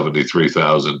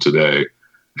 73,000 today.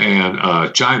 And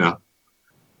China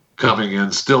coming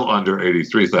in still under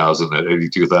 83,000 at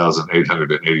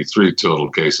 82,883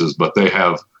 total cases, but they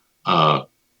have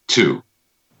 2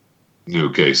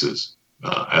 new cases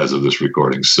as of this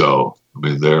recording. So,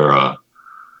 they're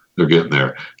getting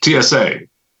there. TSA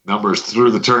numbers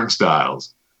through the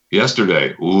turnstiles.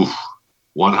 Yesterday,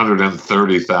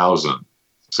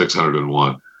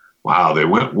 130,601. Wow, they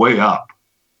went way up.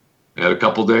 They had a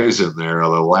couple days in there.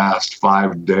 The last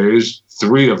 5 days,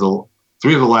 three of the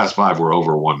last 5 were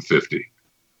over 150.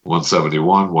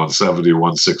 171, 170,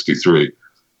 163.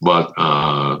 But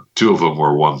 2 of them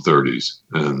were 130s.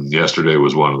 And yesterday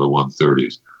was one of the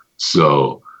 130s.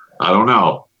 So I don't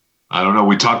know.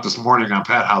 We talked this morning on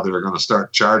Pat how they were going to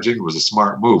start charging. It was a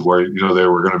smart move where, they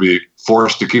were going to be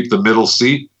forced to keep the middle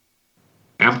seat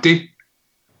empty,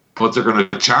 but they're going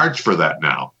to charge for that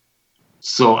now.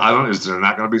 So is there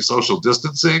not going to be social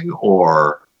distancing,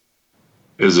 or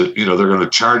is it, they're going to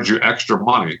charge you extra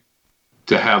money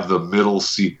to have the middle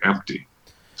seat empty?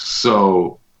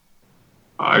 So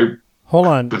hold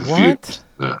on. What?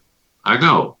 I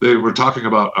know. They were talking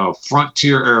about a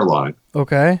Frontier airline.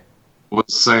 Okay.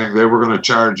 Was saying they were going to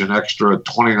charge an extra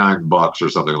 $29 or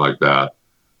something like that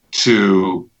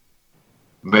to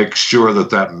make sure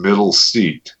that middle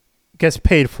seat gets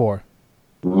paid for,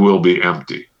 will be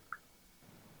empty.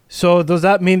 So does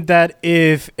that mean that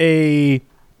if a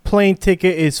plane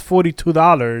ticket is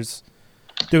 $42,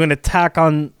 they're going to tack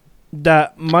on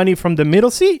that money from the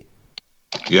middle seat?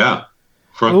 Yeah.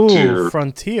 Frontier. Ooh,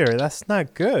 Frontier. That's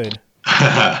not good.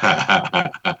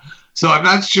 So I'm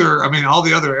not sure. All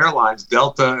the other airlines,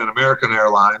 Delta and American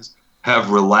Airlines, have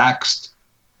relaxed,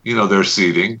 their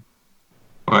seating.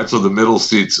 All right, so the middle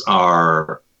seats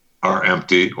are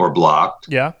empty or blocked.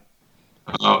 Yeah.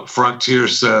 Frontier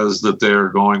says that they're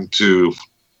going to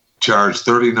charge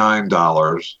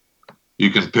 $39. You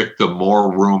can pick the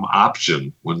more room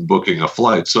option when booking a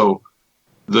flight. So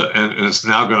and it's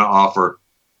now going to offer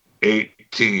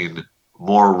 18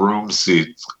 more room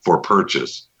seats for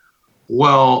purchase.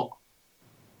 Well,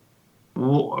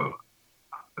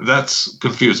 that's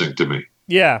confusing to me.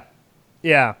 Yeah.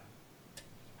 Yeah.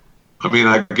 I mean,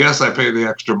 I guess I pay the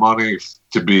extra money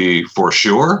to be for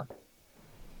sure.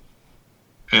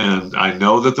 And I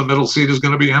know that the middle seat is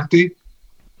going to be empty.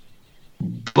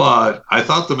 But I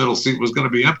thought the middle seat was going to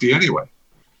be empty anyway.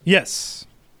 Yes.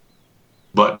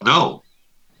 But no.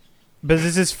 But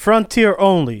this is Frontier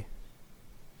only.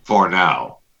 For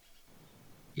now.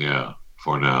 Yeah,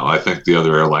 for now. I think the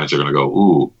other airlines are going to go,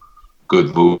 ooh,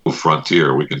 good move,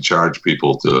 Frontier. We can charge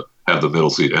people to have the middle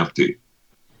seat empty.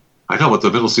 I know, but the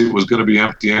middle seat was going to be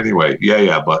empty anyway.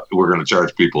 Yeah, but we're going to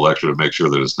charge people extra to make sure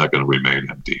that it's not going to remain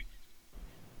empty.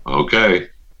 Okay.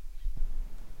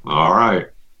 All right.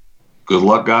 Good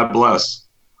luck. God bless.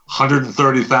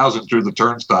 130,000 through the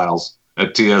turnstiles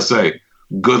at TSA.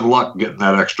 Good luck getting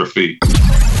that extra fee.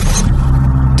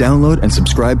 Download and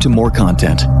subscribe to more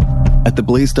content at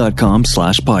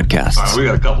theblaze.com/podcasts. All right, we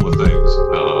got a couple of things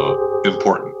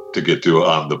important to get to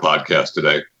on the podcast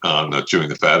today on Chewing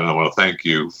the Fat. And I want to thank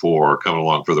you for coming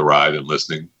along for the ride and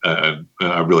listening. And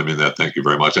I really mean that. Thank you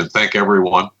very much. And thank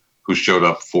everyone who showed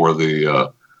up for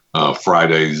the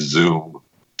Friday Zoom.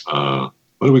 What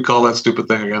do we call that stupid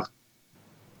thing again?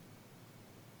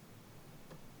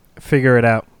 Figure it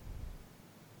out.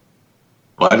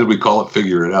 Why did we call it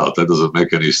Figure It Out? That doesn't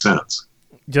make any sense.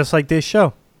 Just like this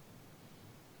show.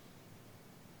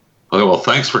 Okay, well,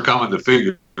 thanks for coming to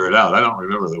Figure It Out. I don't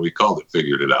remember that we called it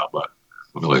Figured It Out, but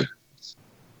I really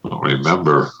don't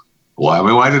remember. Why? I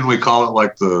mean, why didn't we call it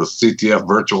like the CTF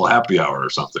Virtual Happy Hour or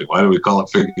something? Why did we call it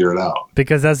Figure It Out?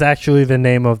 Because that's actually the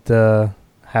name of the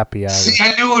happy hour. See,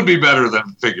 I knew it would be better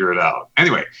than Figure It Out.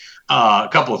 Anyway, a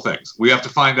couple of things. We have to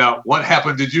find out what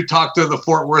happened. Did you talk to the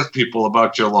Fort Worth people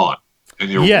about your lawn? And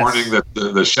you're warning that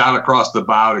the shot across the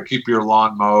bow to keep your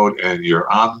lawn mowed, and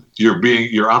you're on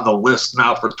the list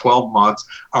now for 12 months.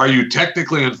 Are you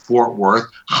technically in Fort Worth?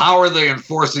 How are they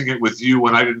enforcing it with you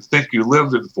when I didn't think you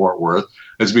lived in Fort Worth?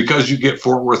 Is because you get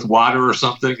Fort Worth water or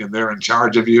something and they're in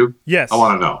charge of you? Yes. I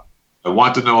want to know. I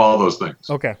want to know all those things.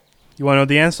 Okay. You want to know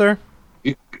the answer?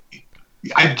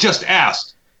 I just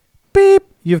asked. Beep.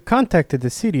 You've contacted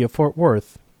the city of Fort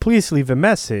Worth. Please leave a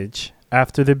message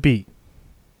after the beep.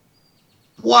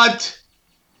 What?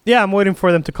 Yeah, I'm waiting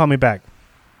for them to call me back.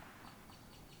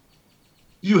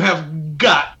 You have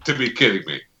got to be kidding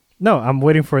me. No, I'm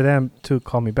waiting for them to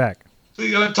call me back. So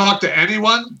you haven't talked to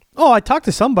anyone? Oh, I talked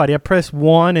to somebody. I pressed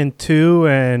 1 and 2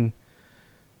 and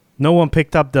no one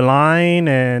picked up the line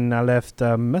and I left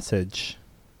a message.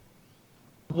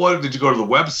 What, did you go to the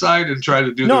website and try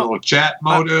to do the little chat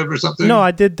motive or something? No,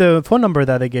 I did the phone number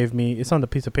that they gave me. It's on the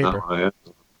piece of paper. Oh, yeah.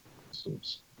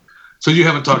 So you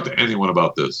haven't talked to anyone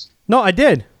about this? No, I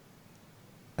did.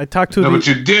 I talked to but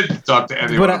you did talk to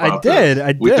anyone about this.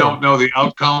 I did. We don't know the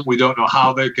outcome. We don't know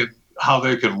how they can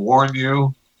warn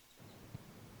you.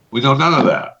 We know none of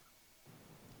that.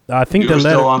 I think the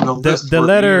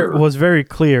letter was very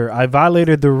clear. I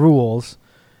violated the rules,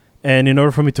 and in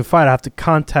order for me to fight, I have to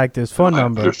contact this phone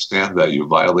number. I understand that you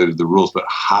violated the rules, but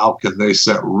how can they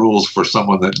set rules for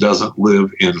someone that doesn't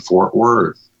live in Fort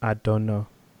Worth? I don't know.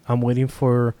 I'm waiting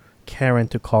for Karen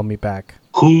to call me back.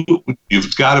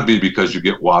 You've got to be because you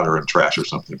get water and trash or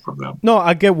something from them. No,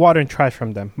 I get water and trash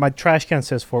from them. My trash can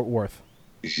says Fort Worth.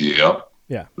 Yep.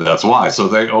 Yeah. That's why.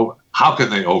 So how can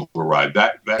they override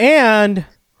that? And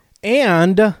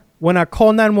when I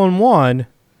call 911,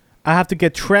 I have to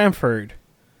get transferred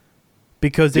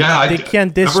because they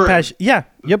can't dispatch.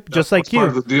 Just like you. Part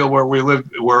of the deal where we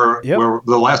lived, where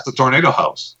the tornado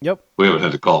house. Yep. We haven't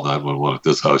had to call 911 at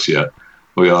this house yet.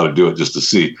 We ought to do it just to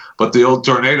see. But the old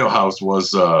tornado house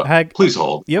was, please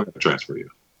hold. Yep. I'm going to transfer you.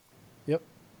 Yep.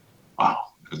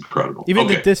 Wow. Incredible. Even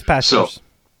the dispatchers. So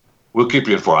we'll keep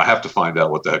you informed. I have to find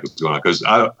out what the heck is going on because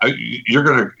you're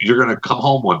gonna come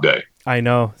home one day. I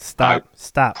know. Stop.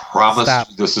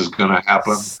 Promise this is going to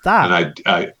happen. Stop.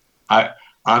 And I,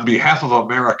 on behalf of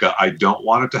America, I don't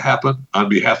want it to happen. On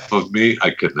behalf of me,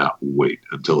 I cannot wait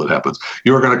until it happens.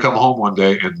 You are going to come home one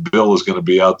day and Bill is going to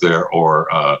be out there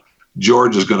or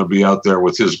George is going to be out there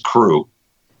with his crew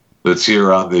that's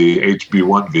here on the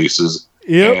HB1 visas.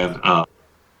 Yep. And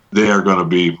they are going to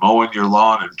be mowing your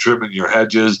lawn and trimming your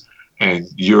hedges, and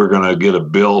you're going to get a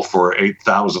bill for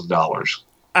 $8,000.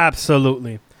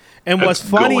 Absolutely. And what's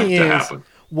funny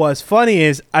what's funny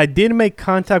is I did make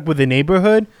contact with the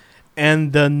neighborhood,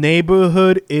 and the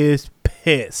neighborhood is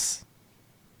pissed.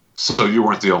 So you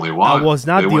weren't the only one. I was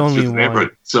not the only one.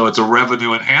 So it's a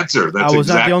revenue enhancer. That's I was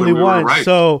not the only one. Right.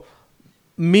 So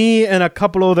me and a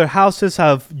couple other houses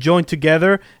have joined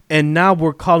together, and now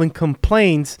we're calling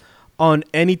complaints on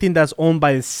anything that's owned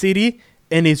by the city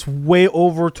and it's way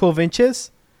over 12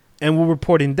 inches, and we're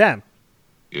reporting them.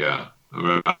 Yeah.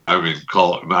 I mean,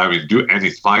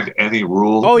 find any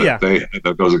rule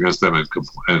that goes against them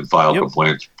and file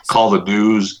complaints. Call the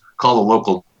news, call the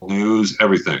local news,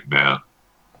 everything, man.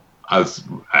 That's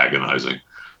agonizing.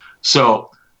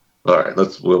 So, all right,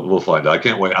 we'll find out. I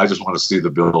can't wait. I just want to see the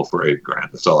bill for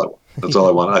 $8,000. That's all I want. That's all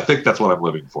I want. I think that's what I'm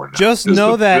living for now. Just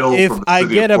know that if I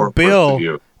get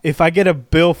a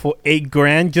bill for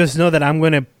 $8,000, just know that I'm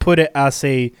going to put it as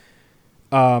a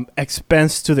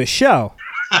expense to the show.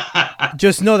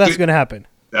 Just know that's going to happen.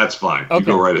 That's fine. Okay. You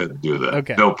go right ahead and do that.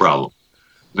 Okay. No problem.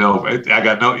 No, I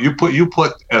got no. You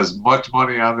put as much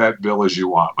money on that bill as you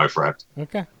want, my friend.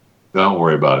 Okay. Don't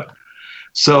worry about it.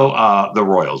 So the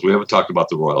Royals. We haven't talked about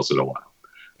the Royals in a while.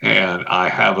 And I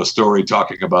have a story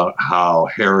talking about how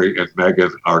Harry and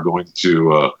Meghan are going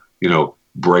to,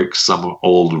 break some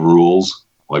old rules.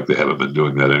 Like they haven't been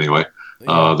doing that anyway.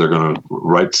 Yeah. They're going to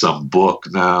write some book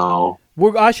now.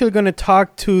 We're actually going to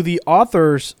talk to the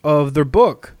authors of their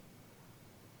book.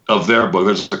 Of their book.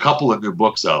 There's a couple of new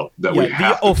books out that we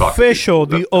have to talk about.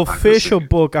 The official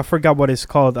book, I forgot what it's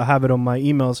called. I have it on my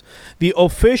emails. The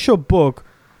official book,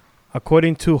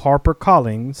 according to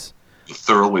HarperCollins, The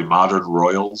Thoroughly Modern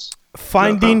Royals.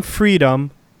 Finding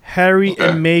Freedom, Harry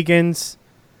and Meghan's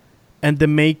and the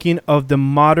Making of the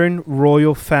Modern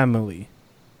Royal Family.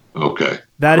 Okay.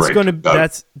 That's going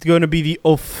to be the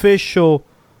official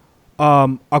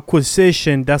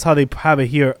acquisition. That's how they have it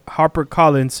here.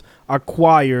 HarperCollins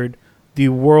acquired the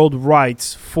world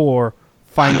rights for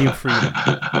Finding Freedom.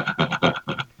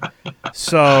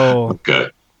 So okay,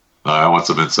 I want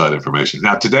some inside information.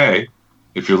 Now today,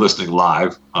 if you're listening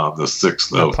live on the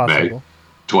 6th of May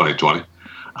 2020,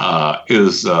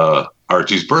 is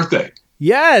Archie's birthday.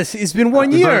 Yes, it's been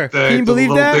 1 year. Can you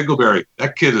believe that? Dingleberry.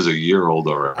 That kid is a year old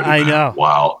already. I know.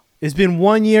 Wow. It's been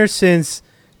 1 year since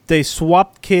they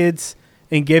swapped kids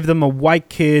and gave them a white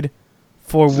kid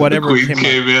for whatever. The Queen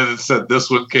came in and said,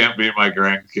 "This one can't be my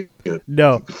grandkid.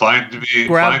 No, find me a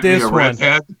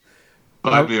redhead.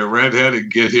 Find me a redhead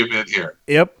and get him in here."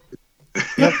 Yep.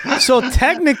 So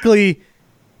technically,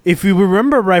 if you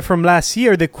remember right from last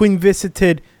year, the Queen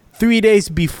visited 3 days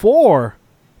before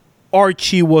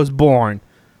Archie was born.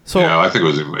 So yeah, I think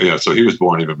it was. So he was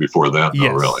born even before then.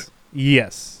 Yes. Though, really.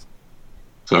 Yes.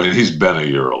 So I mean, he's been a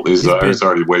year old. He's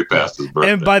already way past his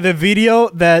birthday. And by the video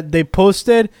that they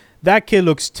posted, that kid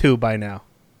looks 2 by now.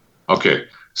 Okay,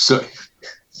 so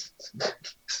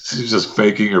she's just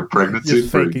faking her pregnancy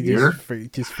for a year.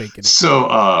 Just faking it.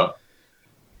 So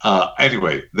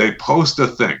anyway, they post a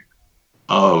thing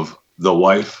of the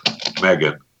wife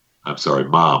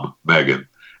mom Meghan,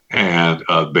 and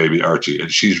baby Archie, and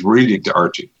she's reading to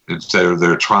Archie, and so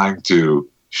they're trying to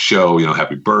show,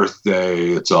 happy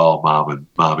birthday. It's all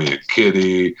mommy and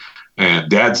kitty,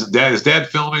 and is dad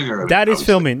filming or dad is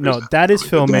filming? No, dad is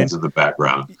filming. Dad's in the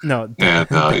background. No, and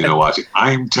watching.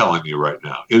 I'm telling you right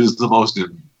now, it is the most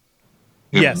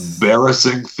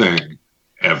embarrassing thing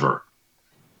ever.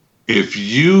 If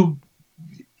you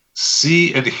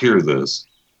see and hear this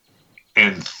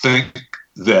and think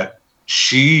that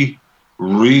she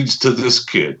reads to this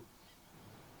kid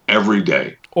every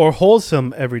day or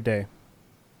wholesome every day,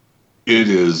 it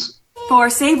is. For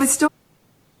Save a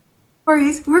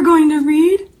Stories, we're going to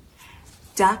read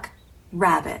Duck,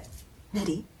 Rabbit.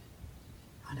 Ready?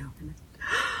 Unopen it.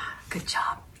 Good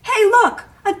job. Hey, look,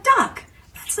 a duck.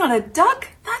 That's not a duck.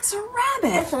 That's a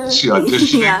rabbit. She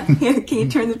auditioning. Yeah. Can you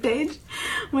turn the page?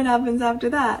 What happens after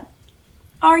that?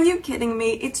 Are you kidding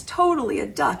me? It's totally a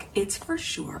duck. It's for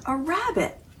sure a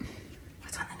rabbit.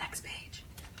 What's on the next page?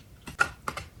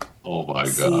 Oh my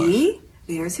gosh. See?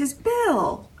 There's his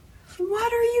bill.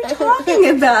 What are you talking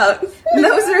about?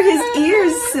 Those are his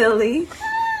ears, silly.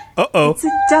 Uh-oh. It's a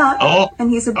duck,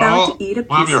 and he's about to eat a piece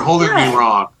Mom, you're of holding bread. me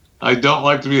wrong. I don't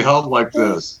like to be held like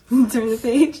this. Turn the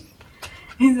page.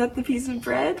 Is that the piece of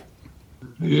bread?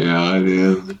 Yeah, it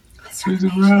is. Let's turn the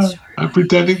page. I'm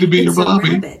pretending to be your mommy. It's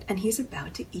a rabbit, and he's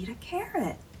about to eat a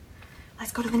carrot.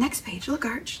 Let's go to the next page. Look,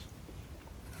 Arch.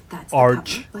 That's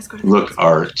Arch. the cover. Let's go to the next page.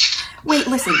 Arch. Wait,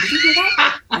 listen. Did you hear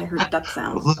that? I heard duck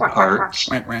sounds. Look, Arch.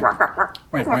 My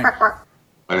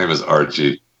name is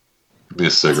Archie. Give me a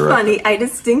cigarette. Funny, I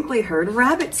distinctly heard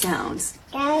rabbit sounds.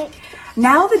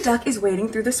 Now the duck is wading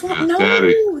through the swamp. Yeah, No,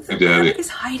 Daddy. the Hey, Daddy. rabbit is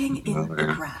hiding in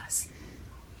the grass.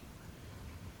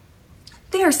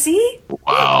 There, see? Wow.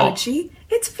 Look, Archie,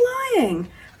 it's flying.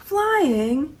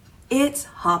 Flying. It's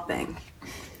hopping.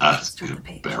 That's Turn the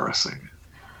page. embarrassing.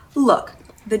 Look,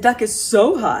 the duck is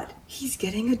so hot, he's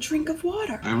getting a drink of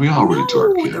water. And we all read to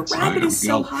our kids. The rabbit is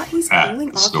so hot, he's at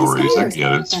cooling off stories. his I hairs.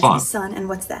 get it. It's That's fun. the sun, and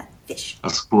what's that? Fish.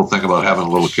 That's the cool thing about having a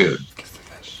little kid.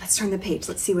 Let's turn the page.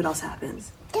 Let's see what else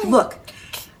happens. Look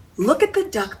at the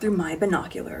duck through my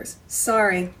binoculars.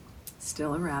 Sorry,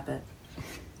 still a rabbit.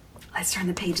 Let's turn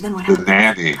the page. Then what happens?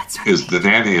 The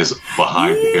nanny is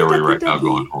behind Harry right now,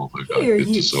 going, "Oh my God, Here, it's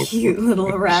you just so cute little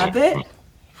it's so rabbit. fun."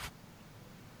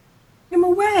 Him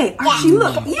away. Archie,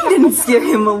 look, you didn't scare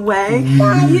him away.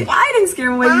 I didn't scare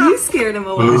him away. You scared him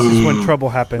away. This is when trouble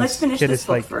happens. Let's finish Kid this is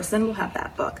book like, first, then we'll have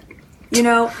that book. You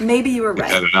know, maybe you were right.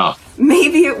 Had enough.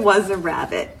 Maybe it was a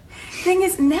rabbit. Thing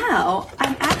is, now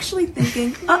I'm actually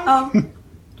thinking,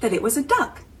 that it was a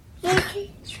duck. Should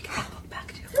we get that book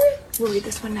back too? We'll read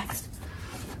this one next.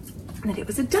 That it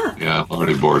was a duck. Yeah, I'm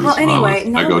already bored. Well, anyway, I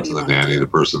now go what to do the you want nanny, to do? the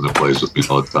person that plays with me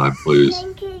all the time, please.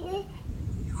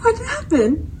 What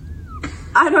happened?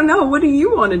 I don't know. What do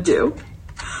you want to do?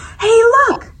 Hey,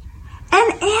 look!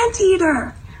 An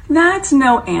anteater! That's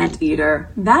no anteater.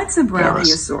 That's a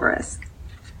brachiosaurus.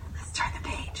 Let's turn the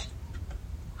page.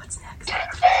 What's next? Turn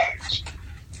the page.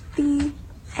 The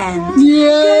end.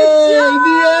 Yes,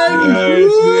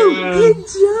 Good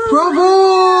job!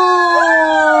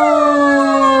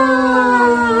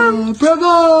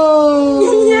 Bravo!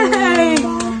 Yay!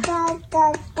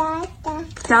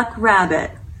 Duck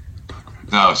rabbit.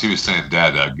 No, she was saying,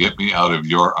 "Dada, get me out of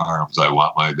your arms. I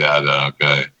want my dada."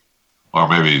 Okay, or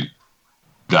maybe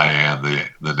Diane,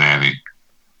 the nanny.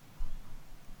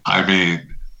 I mean,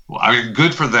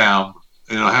 good for them.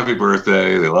 You know, happy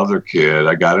birthday. They love their kid.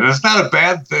 I got it. It's not a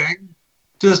bad thing.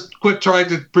 Just quit trying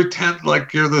to pretend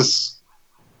like you're this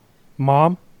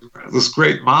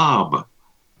great mom.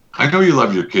 I know you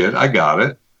love your kid. I got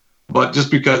it. But just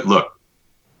because, look,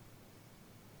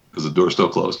 is the door still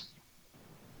closed?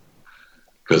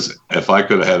 Because if I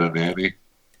could have had a nanny,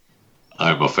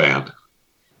 I'm a fan.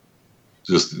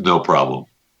 Just no problem.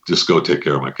 Just go take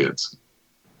care of my kids.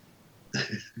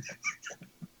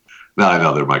 No, I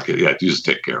know they're my kids. Yeah, you just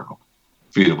take care of them.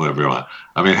 Feed them whatever you want.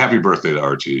 I mean, happy birthday to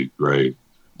Archie. Great.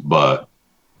 But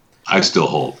I still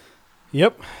hold.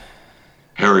 Yep.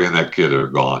 Harry and that kid are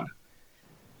gone.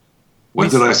 When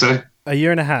did I say? A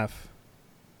year and a half.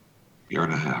 Year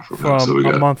and a half. From so we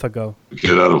a got month ago.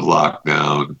 Get out of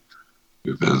lockdown.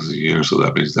 We've been a year, so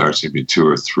that means Archie be 2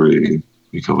 or 3.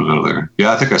 Become another.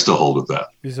 Yeah, I think I still hold with that.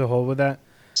 You still hold with that?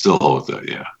 Still hold with that,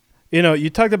 yeah. You know, you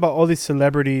talked about all these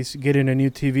celebrities getting a new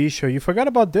TV show. You forgot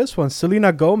about this one.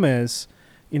 Selena Gomez,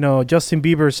 you know, Justin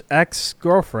Bieber's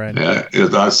ex-girlfriend.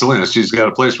 Yeah, Selena, she's got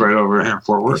a place right over here in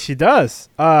Fort Worth. She does.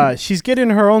 She's getting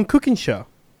her own cooking show.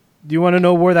 Do you want to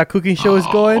know where that cooking show is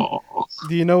going?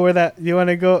 Do you know where that... Do you want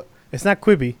to go? It's not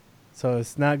Quibi, so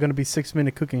it's not going to be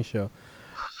 6-minute cooking show.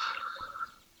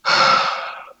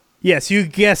 Yes, you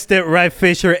guessed it right,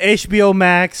 Fisher. HBO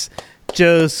Max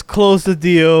just closed the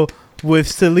deal with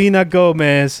Selena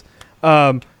Gomez.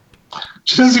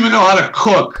 She doesn't even know how to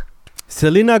cook.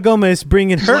 Selena Gomez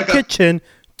bringing her kitchen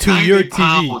to your TV.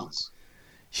 Pounds.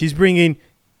 She's bringing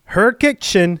her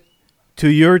kitchen to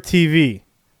your TV.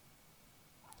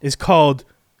 It's called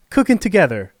Cooking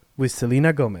Together with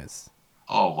Selena Gomez.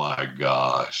 Oh my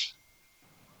gosh.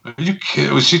 Are you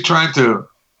kidding? Was she trying to...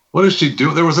 What does she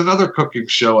do? There was another cooking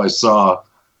show I saw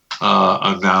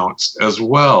announced as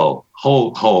well.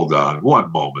 Hold on. One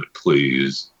moment,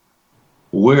 please.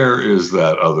 Where is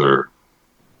that other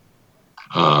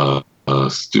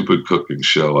stupid cooking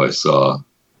show I saw?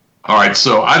 All right,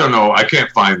 so I don't know. I can't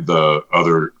find the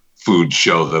other food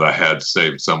show that I had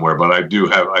saved somewhere, but I do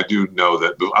know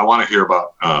that I want to hear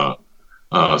about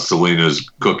Selena's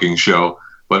cooking show.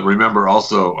 But remember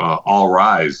also All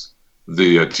Rise,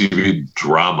 the TV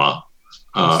drama,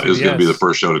 is going to be the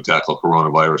first show to tackle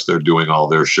coronavirus. They're doing all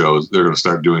their shows. They're going to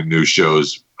start doing new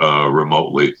shows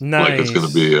remotely. Nice. Like it's going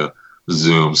to be a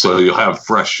Zoom. So you'll have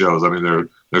fresh shows. I mean, they're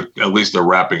at least they're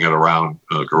wrapping it around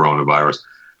coronavirus.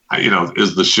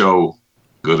 Is the show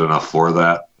good enough for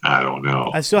that? I don't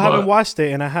know. I still haven't watched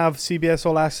it, and I have CBS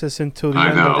All Access until the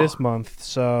end of this month.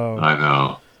 So I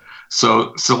know.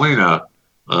 So Selena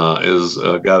is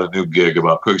got a new gig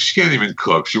about cooking. She can't even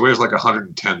cook. She weighs like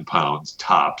 110 pounds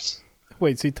tops.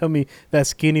 Wait, so you tell me that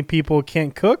skinny people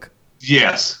can't cook?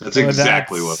 Yes, that's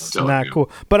exactly what I'm telling you. Not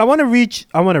cool. But I want to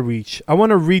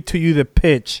read to you the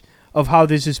pitch of how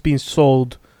this is being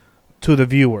sold to the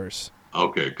viewers.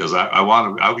 Okay, because I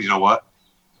want to. You know what?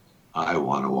 I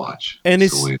want to watch. And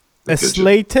it's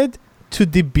slated to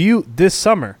debut this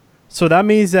summer. So that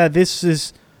means that this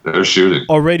is They're shooting.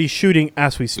 Already shooting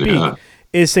as we speak. Yeah.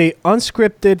 It's a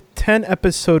unscripted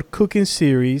 10-episode cooking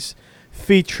series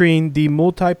featuring the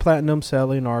multi-platinum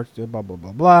selling artist, blah, blah,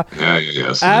 blah, blah.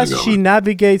 Yeah. As she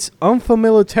navigates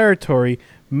unfamiliar territory,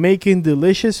 making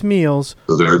delicious meals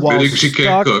So they're admitting she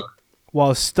can't cook.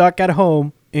 While stuck at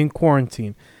home in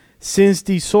quarantine. Since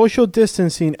the social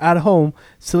distancing at home,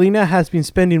 Selena has been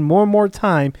spending more and more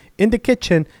time in the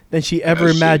kitchen than she ever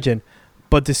imagined.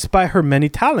 But despite her many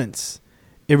talents,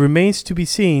 it remains to be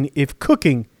seen if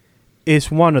cooking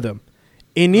is one of them.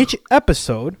 In each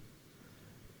episode,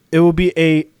 it will be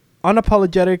a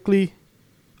unapologetically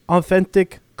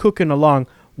authentic cooking along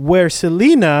where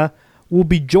Selena will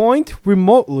be joined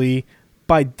remotely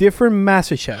by different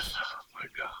master chefs. Oh my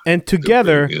God. And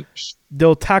together,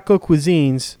 they'll tackle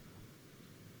cuisines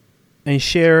and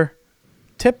share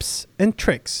tips and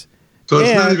tricks. So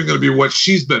it's not even going to be what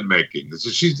she's been making.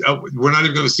 We're not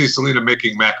even going to see Selena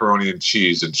making macaroni and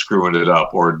cheese and screwing it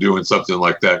up or doing something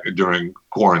like that during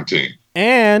quarantine.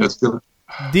 And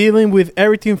dealing with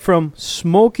everything from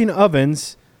smoking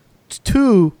ovens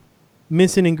to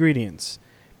missing ingredients.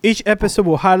 Each episode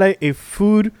will highlight a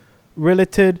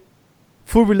food-related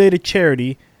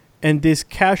charity, and this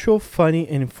casual, funny,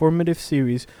 and informative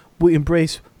series will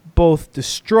embrace both the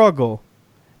struggle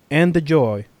and the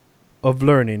joy of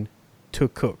learning to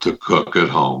cook. To cook at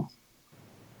home.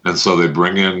 And so they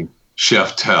bring in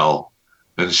Chef Tell,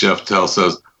 and Chef Tell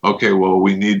says, okay, well,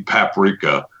 we need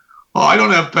paprika. Oh, I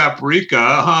don't have paprika.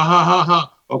 Ha, ha, ha,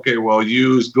 ha. Okay, well,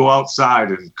 go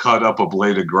outside and cut up a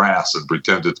blade of grass and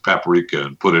pretend it's paprika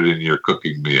and put it in your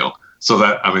cooking meal. So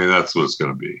that's what it's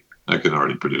going to be. I can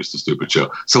already produce the stupid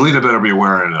show. Selena better be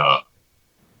wearing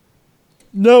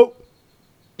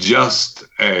just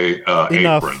a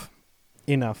apron.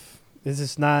 Enough. This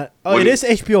is not. Oh, it is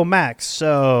HBO Max,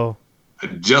 so.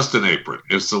 Just an apron.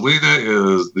 If Selena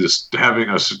is just having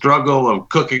a struggle of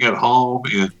cooking at home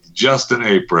in just an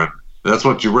apron, that's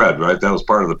what you read, right? That was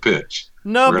part of the pitch.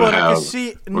 No, but I can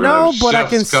see. No, but I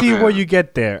can see where you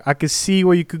get there. I can see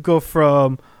where you could go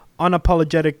from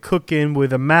unapologetic cooking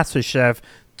with a master chef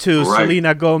to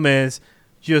Selena Gomez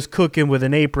just cooking with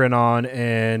an apron on,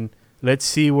 and let's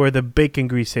see where the bacon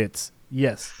grease hits.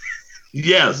 Yes.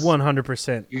 Yes.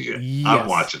 100%. Yes. I'm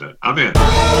watching it. I'm in.